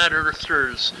more flat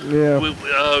earthers. Yeah.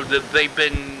 They've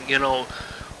been, you know,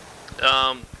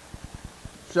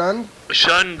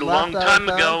 shunned a long time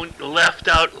ago, left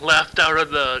out of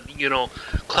the, you know,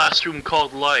 classroom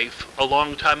called life a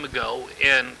long time ago,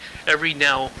 and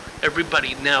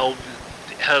everybody now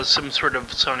has some sort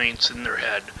of science in their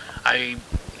head.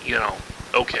 You know,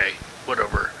 okay,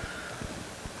 whatever.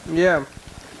 Yeah.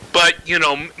 But, you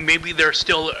know, maybe they're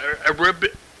still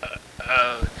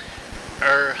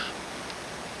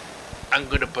I'm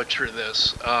going to butcher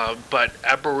this, but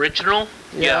Aboriginal?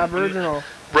 Yeah, Aboriginal.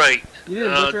 Right. You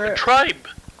didn't butcher it? Tribe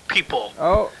people.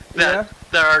 Oh, that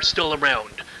are still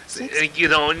around. You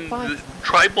know, and the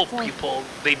tribal people,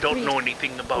 they don't know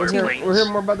anything about our planes. We'll hear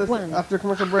more about this after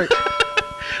commercial break.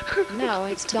 Now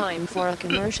it's time for a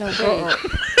commercial break.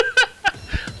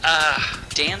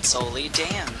 Dance, Oli,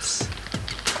 dance.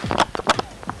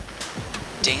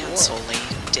 Dance, Oli,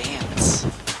 dance.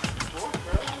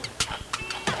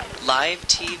 Live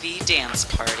TV dance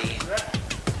party.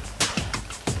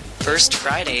 First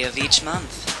Friday of each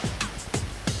month.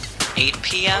 8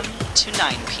 p.m. to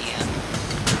 9 p.m.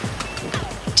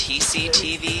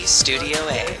 TCTV Studio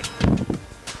A.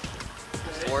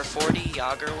 440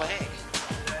 Yager Way.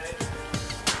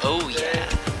 Oh yeah.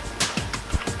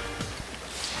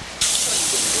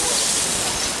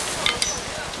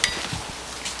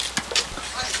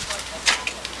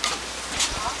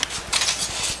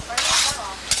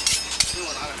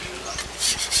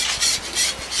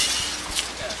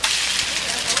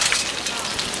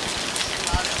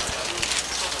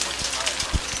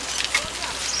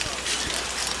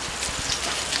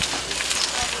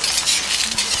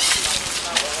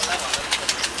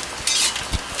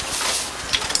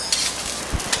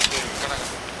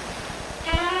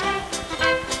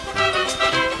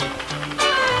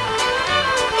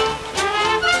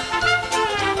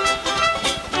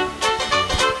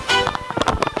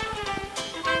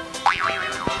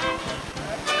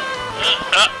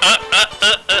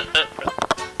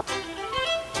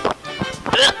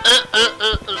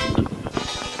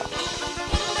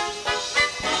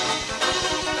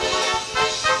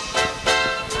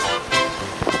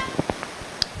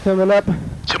 Coming up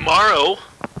tomorrow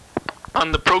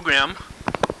on the program.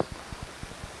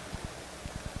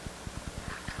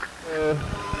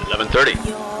 11:30.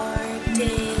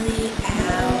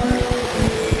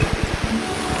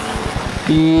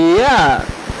 Yeah.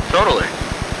 Totally.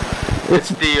 It's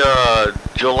the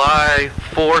July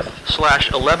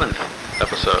 4th/11th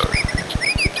episode.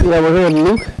 Yeah, we're here with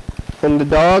Luke and the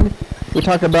dog. We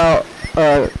talk about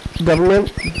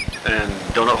government And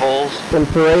donut holes. and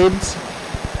parades.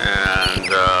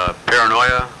 And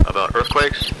paranoia about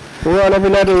earthquakes. We're on every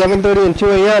night at 11:30 and 2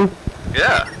 a.m.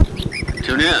 Yeah.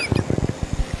 Tune in.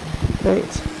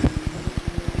 Thanks.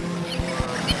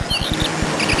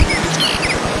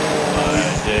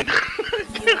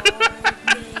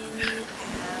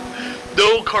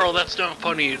 No, Carl, that's not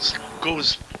funny. It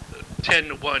goes 10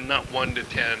 to 1, not 1 to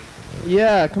 10.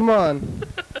 Yeah, come on.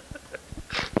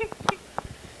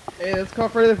 Hey, let's call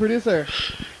Freddie the producer.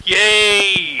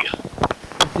 Yay!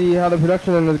 See how the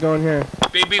production is going here.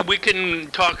 Maybe we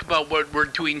can talk about what we're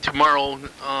doing tomorrow,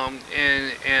 and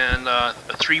a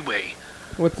three-way.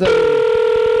 What's that?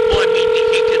 Well, I mean,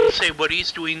 he can say what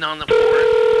he's doing on the 4th,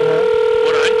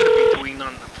 what I'm going to be doing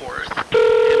on the 4th,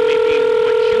 and maybe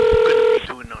what you're going to be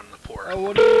doing on the 4th. Oh,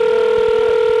 what are you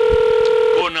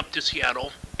doing? Going up to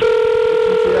Seattle.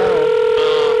 What's in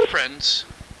Seattle? Friends.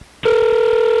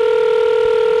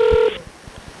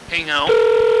 Hang out.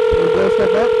 You go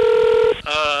step up?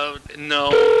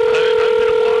 No.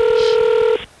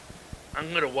 I'm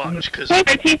gonna watch because. Hey,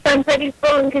 Chief on Freddie's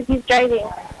phone because he's driving.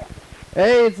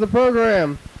 Hey, it's the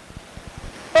program.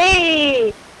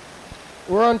 Hey,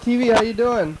 We're on TV. How you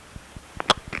doing?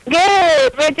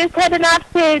 good. We're just heading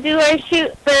off to do our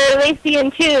shoot for Lacey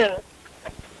in Tune.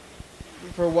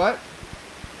 For what?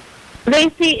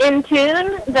 Lacey in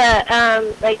Tune,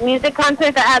 the like music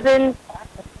concert that happens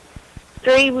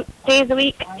 3 days a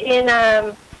week in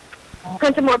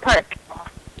Huntermore Park.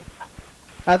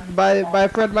 By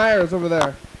Fred Meyer's over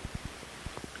there.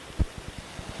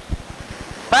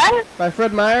 What? By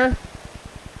Fred Meyer?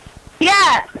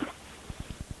 Yeah.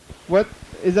 What?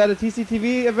 Is that a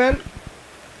TCTV event?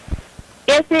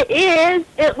 Yes, it is.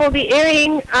 It will be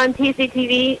airing on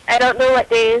TCTV. I don't know what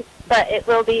days, but it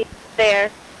will be there.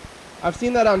 I've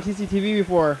seen that on TCTV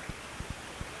before.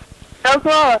 Oh,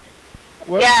 cool.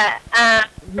 What? Yeah.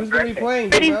 Who's going to be playing?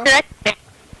 Do you Freddie's know? directing.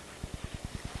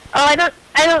 Oh, I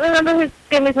don't remember who's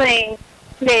going to be playing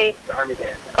today. The Army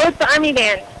Band. Oh, it's the Army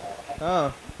Band.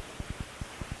 Oh.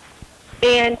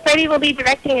 And Freddie will be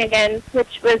directing again,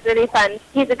 which was really fun.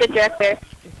 He's a good director.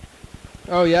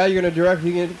 Oh, yeah? You're going to direct?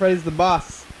 Freddie's the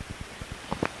boss.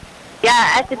 Yeah,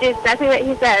 I have to do exactly what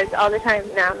he says all the time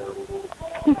now.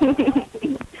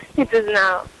 He does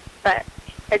now, but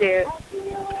I do.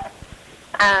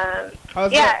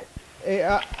 How's Yeah. that? Hey,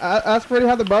 ask Freddie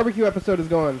how the barbecue episode is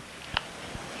going.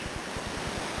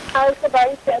 How's the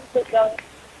barbecue episode going?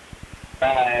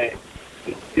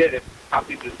 It's good. It's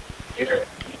copied to the computer.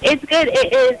 It's good.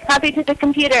 It is copied to the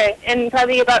computer and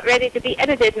probably about ready to be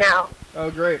edited now. Oh,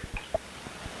 great.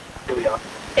 Really awesome.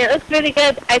 It looks really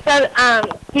good. I saw,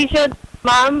 he showed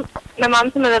my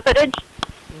mom some of the footage,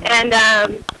 and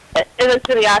it looks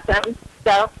really awesome.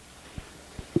 So,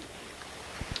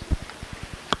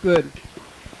 Good.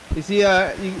 You see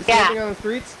anything on the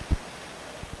streets?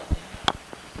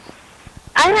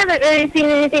 I haven't really seen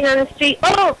anything on the street.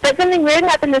 Oh, but something weird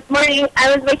happened this morning.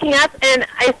 I was waking up and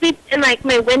I sleep in like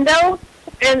my window,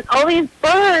 and all these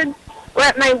birds were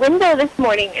at my window this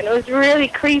morning, and it was really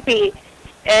creepy.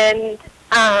 And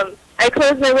I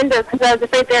closed my window because I was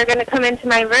afraid they were going to come into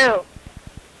my room.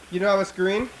 You don't have a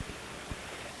screen?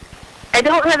 I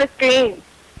don't have a screen.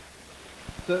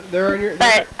 So they're in your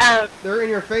they're in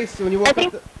your face. So when you woke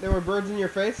up, there were birds in your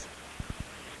face?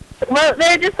 Well,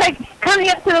 they're just like coming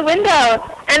up to the window,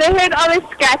 and I heard all this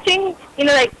scratching, you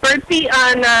know, like bird feet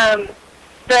on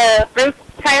the roof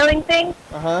tiling thing.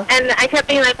 And I kept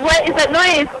being like, "What is that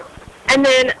noise?" And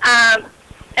then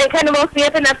it kind of woke me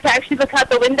up enough to actually look out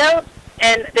the window,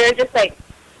 and there were just like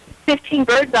 15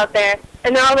 birds out there,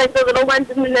 and they're all like the little ones,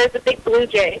 and then there's a big blue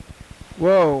jay.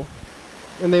 Whoa!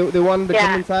 And they wanted to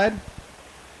come inside?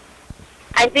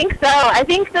 I think so. I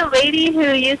think the lady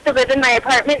who used to live in my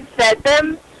apartment fed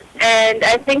them, and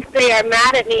I think they are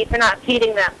mad at me for not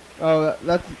feeding them. Oh,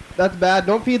 that's bad.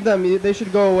 Don't feed them. They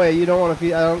should go away. You don't want to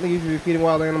feed. I don't think you should be feeding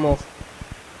wild animals.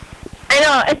 I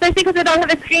know, especially because I don't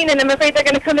have a screen, and I'm afraid they're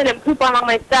going to come in and poop on all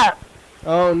my stuff.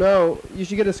 Oh no, you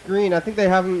should get a screen. I think they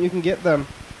have them. You can get them.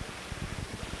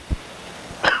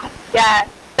 Yeah.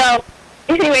 So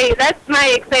anyway, that's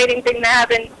my exciting thing that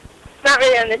happened. It's not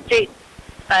really on the street,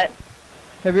 but.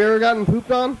 Have you ever gotten pooped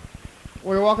on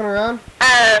while you're walking around?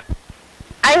 I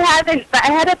haven't, but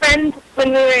I had a friend when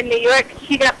we were in New York.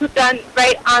 She got pooped on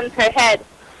right on her head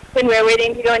when we were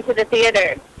waiting to go into the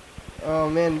theater. Oh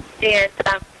man. And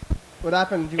what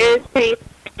happened? It was pretty.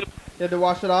 You had to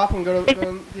wash it off and go to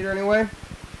the theater anyway?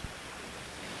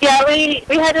 Yeah, we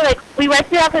had to we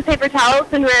wiped it off with paper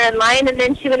towels when we were in line, and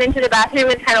then she went into the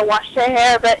bathroom and kind of washed her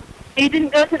hair. But we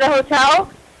didn't go to the hotel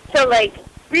till like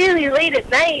really late at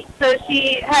night, so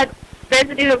she had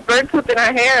residue of bird poop in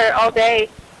her hair all day.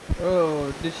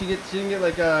 Oh, she didn't get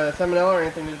like a salmonella or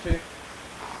anything, did she?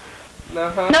 No,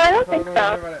 huh? No, I don't think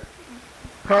so.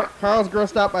 Carl's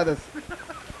grossed out by this.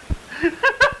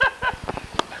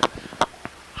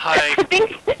 Hi. I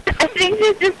think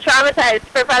she's just traumatized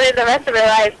for probably the rest of her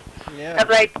life. Yeah. Of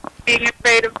like being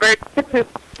afraid of birds to poop,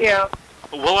 you know.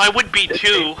 Well, I would be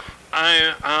too.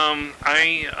 My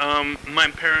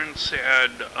parents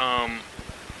had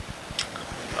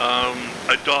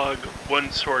a dog,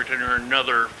 one sort or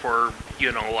another, for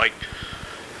like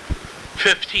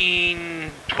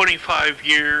 15, 25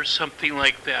 years, something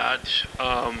like that.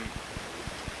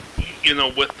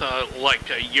 With like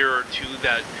a year or two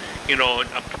that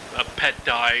a pet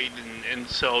died, and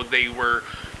so they were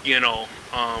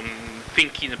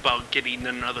thinking about getting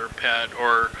another pet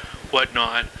or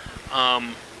whatnot.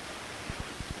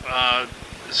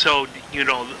 So,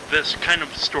 this kind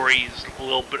of story is a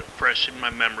little bit fresh in my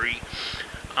memory.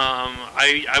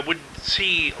 I would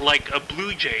see like a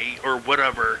blue jay or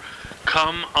whatever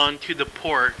come onto the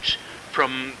porch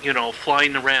from,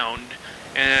 flying around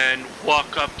and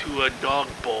walk up to a dog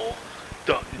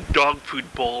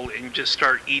food bowl and just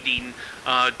start eating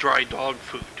dry dog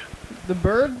food. The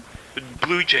bird? The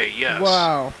blue jay, yes.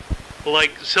 Wow.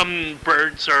 Like some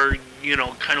birds are,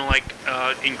 kind of like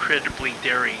incredibly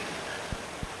daring.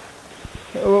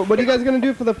 What are you guys gonna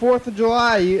do for the 4th of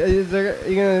July? You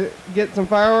gonna get some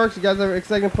fireworks? You guys have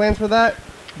exciting plans for that?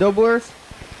 Doublers?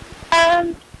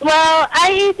 Well,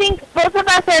 I think both of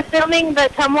us are filming the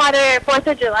Tumwater 4th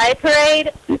of July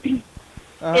parade in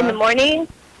the morning.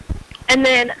 And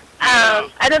then,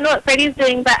 I don't know what Freddie's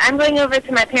doing, but I'm going over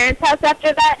to my parents' house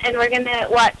after that, and we're going to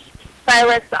watch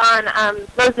fireworks on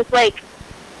Moses Lake.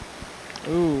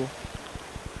 Ooh.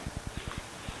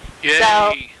 Yay.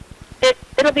 So,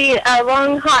 it'll be a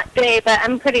long, hot day, but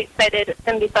I'm pretty excited. It's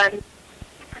going to be fun.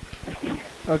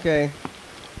 Okay.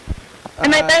 I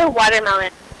might buy a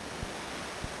watermelon.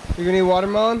 You're going to eat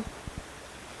watermelon?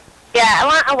 Yeah, I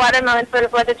want a watermelon for the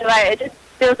 4th of July. It just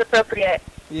feels appropriate.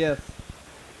 Yes.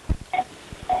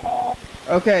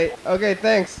 Okay,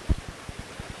 thanks.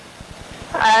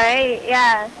 Alright,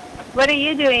 yeah. What are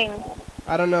you doing?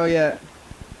 I don't know yet.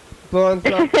 Blowing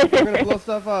stuff. We're going to blow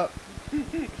stuff up.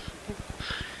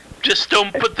 Just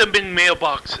don't put them in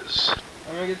mailboxes.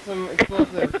 I'm going to get some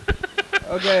explosive.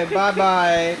 Okay,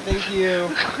 bye-bye. Thank you.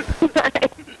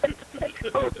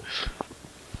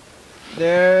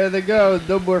 There they go,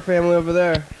 the Doubler family over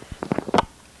there.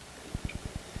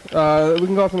 We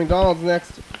can go to McDonald's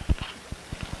next.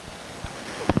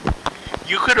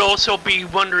 You could also be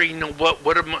wondering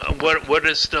what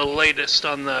is the latest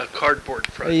on the cardboard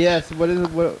front. Yes, what is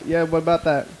it? What about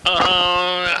that?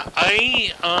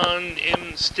 I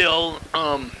am still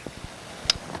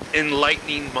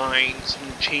enlightening minds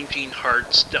and changing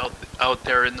hearts out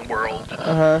there in the world.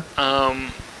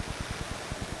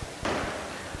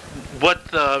 What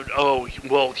the? Oh,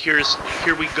 well, here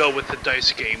we go with the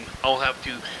dice game. I'll have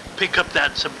to pick up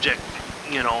that subject,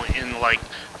 you know, in like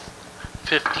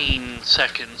 15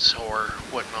 seconds or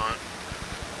whatnot.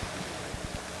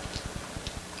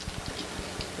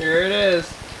 Here it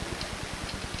is.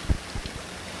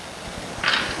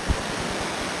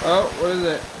 Oh, what is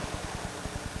it?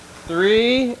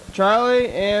 3, Charlie,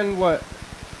 and what?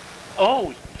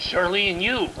 Oh, Charlie and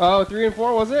you. Oh, 3 and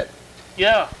 4, was it?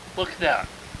 Yeah, look at that.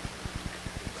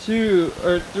 2,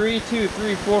 or 3, 2,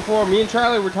 3, 4, 4. Me and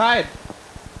Charlie were tied.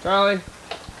 Charlie,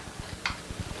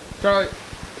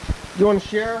 you want to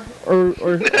share or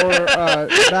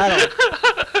battle?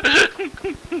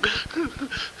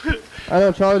 I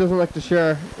know Charlie doesn't like to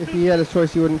share. If he had his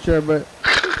choice, he wouldn't share, but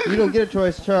you don't get a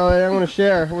choice, Charlie. I'm going to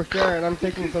share. We're sharing. I'm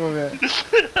taking some of it.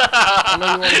 I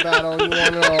know you want to battle. You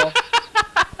want it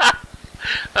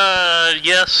all.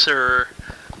 Yes, sir.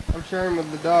 I'm sharing with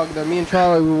the dog that me and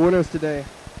Charlie were winners today.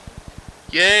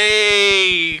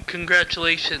 Yay!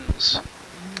 Congratulations.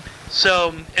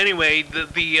 So anyway, the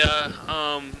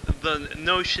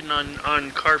notion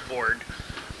on cardboard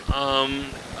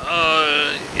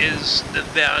is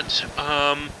that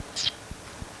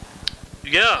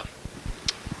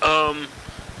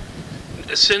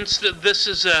since this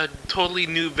is a totally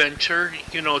new venture,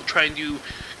 you know, trying to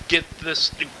get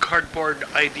this cardboard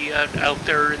idea out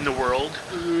there in the world,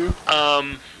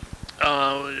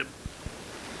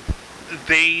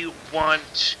 they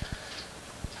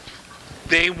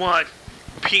want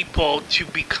people to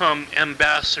become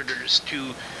ambassadors,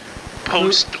 to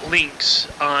post links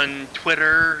on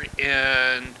Twitter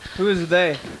and... Who is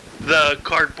they? The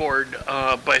cardboard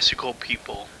bicycle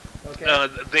people. Okay.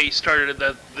 They started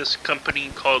this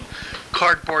company called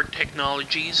Cardboard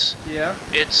Technologies. Yeah.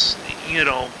 It's, you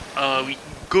know,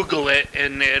 Google it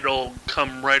and it'll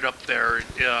come right up there.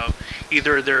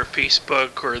 Either their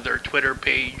Facebook or their Twitter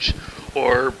page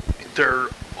or their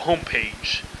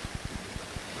homepage.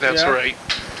 That's right.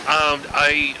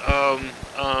 I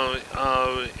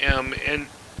am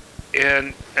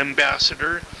an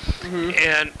ambassador,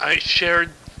 and I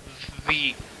shared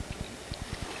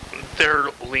their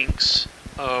links,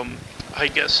 I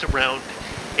guess around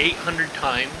 800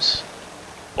 times,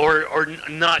 or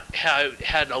not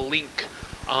had a link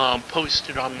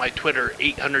posted on my Twitter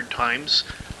 800 times,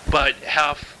 but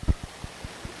half,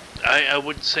 I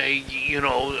would say, you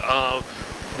know,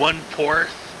 1/4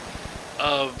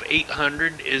 of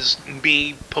 800 is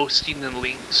me posting the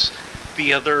links.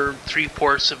 The other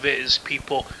 3/4 of it is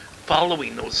people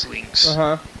following those links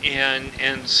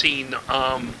and seeing,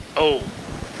 I'll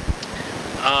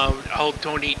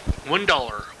donate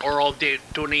 $1 or I'll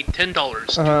donate $10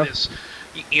 to this,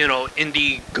 you know,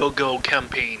 Indiegogo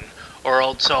campaign, or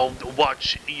else I'll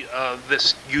watch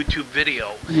this YouTube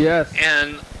video. Yes.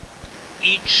 And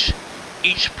each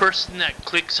person that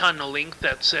clicks on a link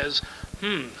that says,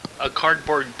 a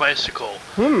cardboard bicycle,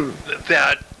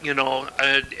 that, you know,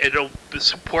 it'll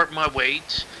support my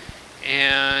weight,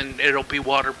 and it'll be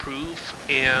waterproof,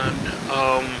 and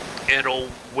it'll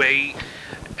weigh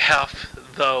half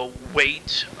the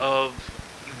weight of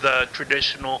the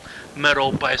traditional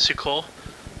metal bicycle.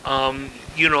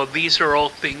 You know, these are all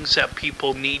things that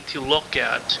people need to look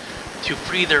at to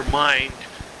free their mind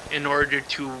in order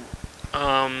to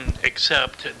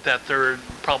accept that there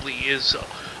probably is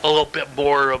a little bit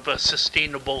more of a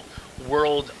sustainable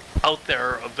world out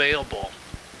there available.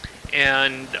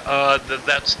 And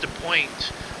that's the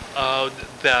point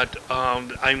that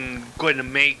I'm going to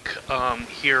make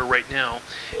here right now,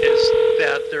 is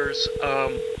that there's,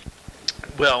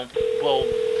 well, we'll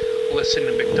listen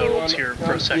to McDonald's here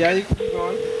for a second. Yeah, you can keep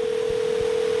going.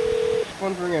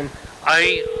 Phone's ringing.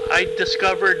 I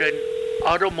discovered an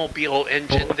automobile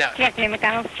engine that...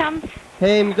 McDonald's chums?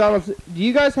 Hey, McDonald's, do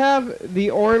you guys have the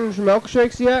orange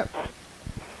milkshakes yet?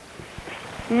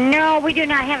 No, we do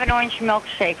not have an orange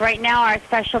milkshake. Right now, our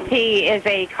specialty is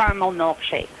a caramel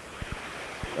milkshake.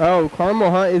 Oh, caramel,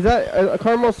 huh? Is that a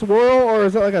caramel swirl, or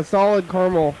is it like a solid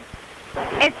caramel?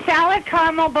 It's solid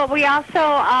caramel, but we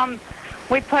also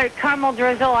we put caramel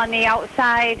drizzle on the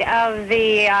outside of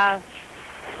the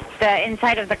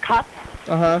inside of the cup.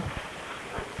 So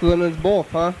then it's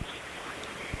both, huh?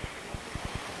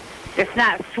 It's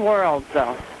not swirled,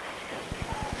 though.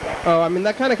 Oh, I mean,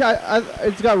 that kind of,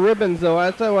 it's got ribbons, though.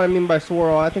 That's what I mean by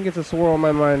swirl. I think it's a swirl in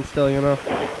my mind still, you know?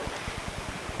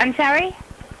 I'm sorry?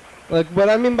 Like, what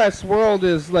I mean by swirled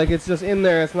is, like, it's just in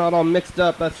there. It's not all mixed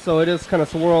up. So it is kind of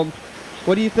swirled.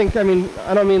 What do you think? I mean,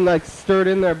 I don't mean, like, stirred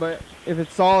in there, but if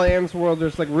it's solid and swirled,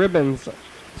 there's, like, ribbons.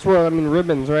 Swirl, I mean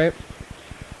ribbons, right?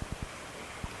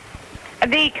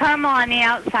 The caramel on the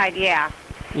outside, yeah.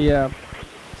 Yeah.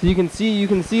 So you can see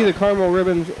the caramel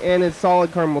ribbons, and it's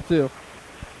solid caramel too.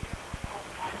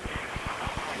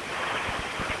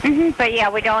 But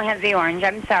yeah, we don't have the orange.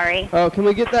 I'm sorry. Oh, can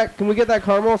we get that? Can we get that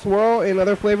caramel swirl in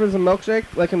other flavors of milkshake,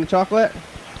 like in the chocolate?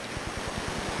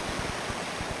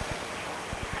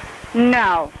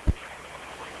 No.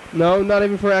 No, not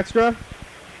even for extra.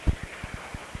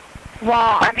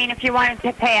 Well, I mean, if you wanted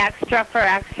to pay extra for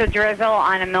extra drizzle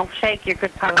on a milkshake, you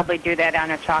could probably do that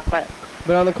on a chocolate.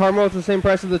 But on the caramel, it's the same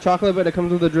price as the chocolate, but it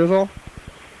comes with a drizzle.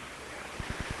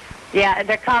 Yeah,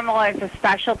 the caramel is a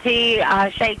specialty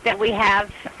shake that we have,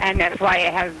 and that's why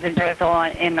it has the drizzle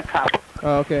in the cup.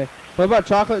 Oh, okay. What about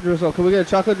chocolate drizzle? Can we get a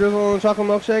chocolate drizzle on the chocolate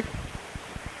milkshake?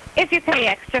 If you pay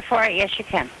extra for it, yes, you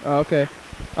can. Oh, okay.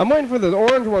 I'm waiting for the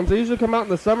orange ones. They usually come out in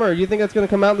the summer. Do you think that's going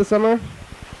to come out in the summer?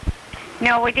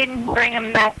 No, we didn't bring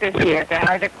them back this year, the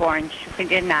Arctic orange. We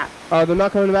did not. Oh, they're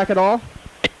not coming back at all?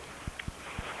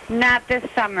 Not this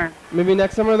summer. Maybe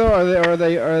next summer though, or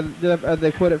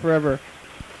they quit it forever?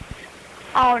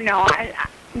 Oh no,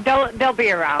 they'll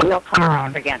be around. They'll come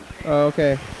around again. Oh,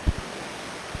 okay.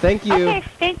 Thank you. Okay,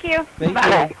 thank you. Thank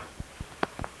Bye. you.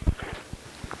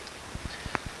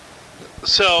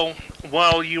 So,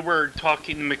 while you were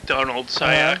talking to McDonald's,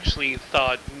 I actually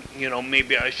thought,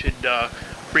 maybe I should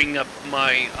bring up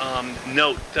my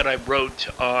note that I wrote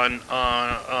on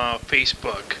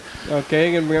Facebook. Okay,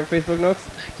 you gonna bring up Facebook notes?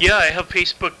 Yeah, I have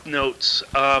Facebook notes.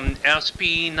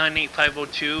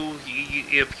 ASPY98502,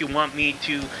 if you want me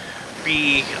to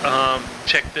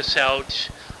check this out.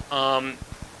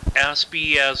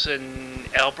 ASPY as in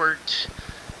Albert,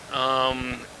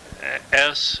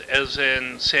 S as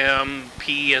in Sam,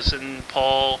 P as in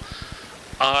Paul,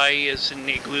 I as in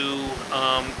Igloo,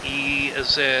 E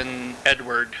as in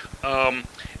Edward.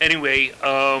 Anyway,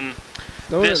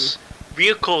 this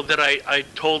vehicle that I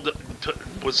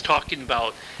was talking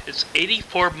about, it's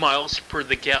 84 miles per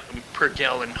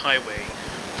gallon highway,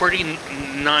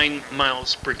 49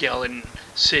 miles per gallon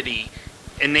city,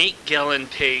 an 8-gallon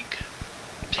tank.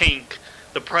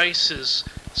 The price is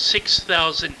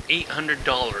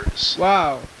 $6,800.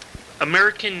 Wow.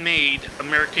 American made,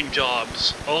 American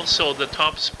jobs. Also, the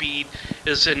top speed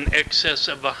is in excess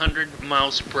of 100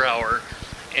 miles per hour,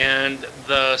 and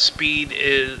the speed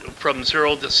is from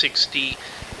 0 to 60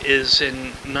 is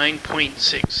in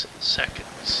 9.6 seconds.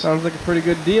 Sounds like a pretty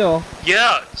good deal.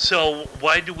 Yeah, so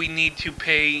why do we need to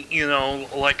pay,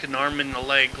 like an arm and a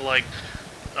leg, like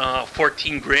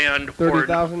 14 grand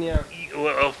 30,000, yeah.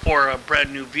 For a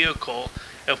brand new vehicle,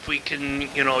 if we can,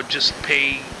 just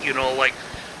pay, like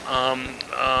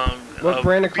what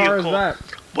brand of car is that?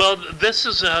 Well, this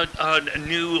is a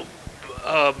new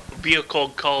vehicle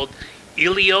called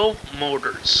Elio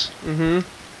Motors. Mm-hmm.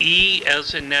 E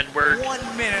as in Edward.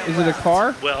 1 minute Is it a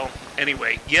car? Well,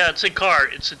 anyway, yeah, it's a car.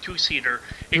 It's a 2-seater.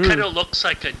 It kind of looks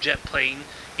like a jet plane.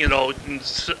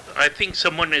 I think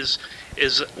someone is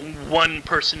one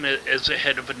person is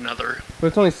ahead of another. But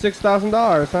it's only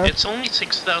 $6,000, huh? It's only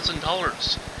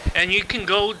 $6,000, and you can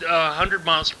go 100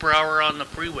 miles per hour on the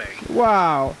freeway.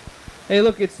 Wow. Hey,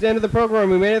 look, it's the end of the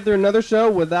program. We made it through another show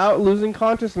without losing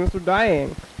consciousness or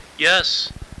dying.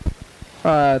 Yes.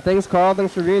 Thanks, Carl.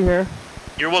 Thanks for being here.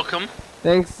 You're welcome.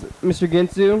 Thanks, Mr.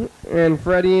 Ginsu, and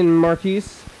Freddie, and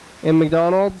Marquise, and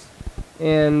McDonald's,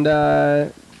 and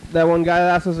that one guy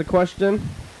that asked us a question,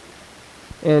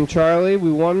 and Charlie.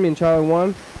 We won. Me and Charlie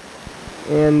won.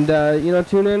 And,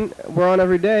 tune in. We're on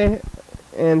every day,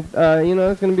 and,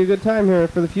 it's going to be a good time here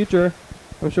for the future.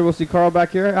 I'm sure we'll see Carl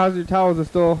back here. How's your towel? Is it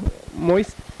still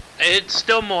moist? It's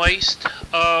still moist,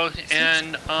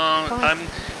 and I'm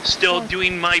still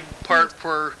doing my part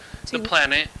for the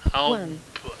planet. I'll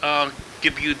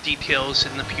give you details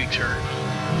in the future.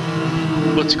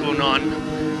 What's going on?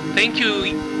 Thank you,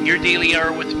 Your Daily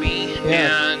Hour with me,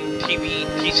 and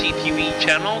TCTV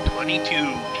Channel 22.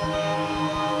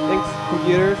 Thanks,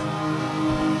 computers.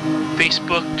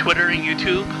 Facebook, Twitter, and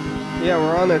YouTube. Yeah,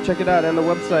 we're on there. Check it out, and the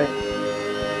website.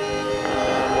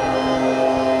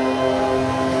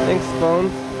 Thanks,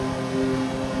 phones.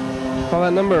 Call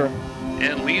that number.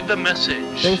 And leave the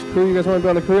message. Thanks, crew. You guys want to be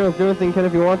on the crew? Do anything, Ken,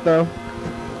 if you want, though.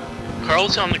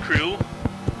 Carl's on the crew.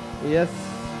 Yes.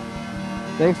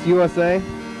 Thanks, USA.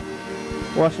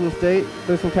 Washington State,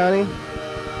 Thurston County.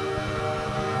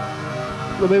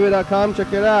 LittleBaby.com,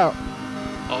 check it out.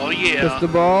 Oh, yeah. Crystal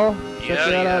Ball, check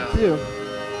that out, too.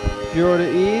 Bureau to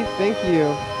E, thank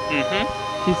you. Mm-hmm.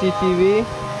 TCTV.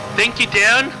 Thank you,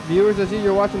 Dan. Viewers, I see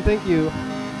you're watching, thank you.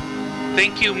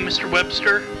 Thank you, Mr.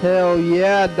 Webster. Hell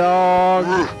yeah, dog.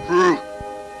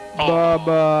 Oh.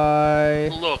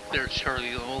 Bye-bye. Look, there's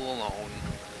Charlie all alone.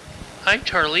 Hi,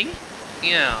 Charlie.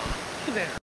 Yeah. Hey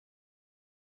there.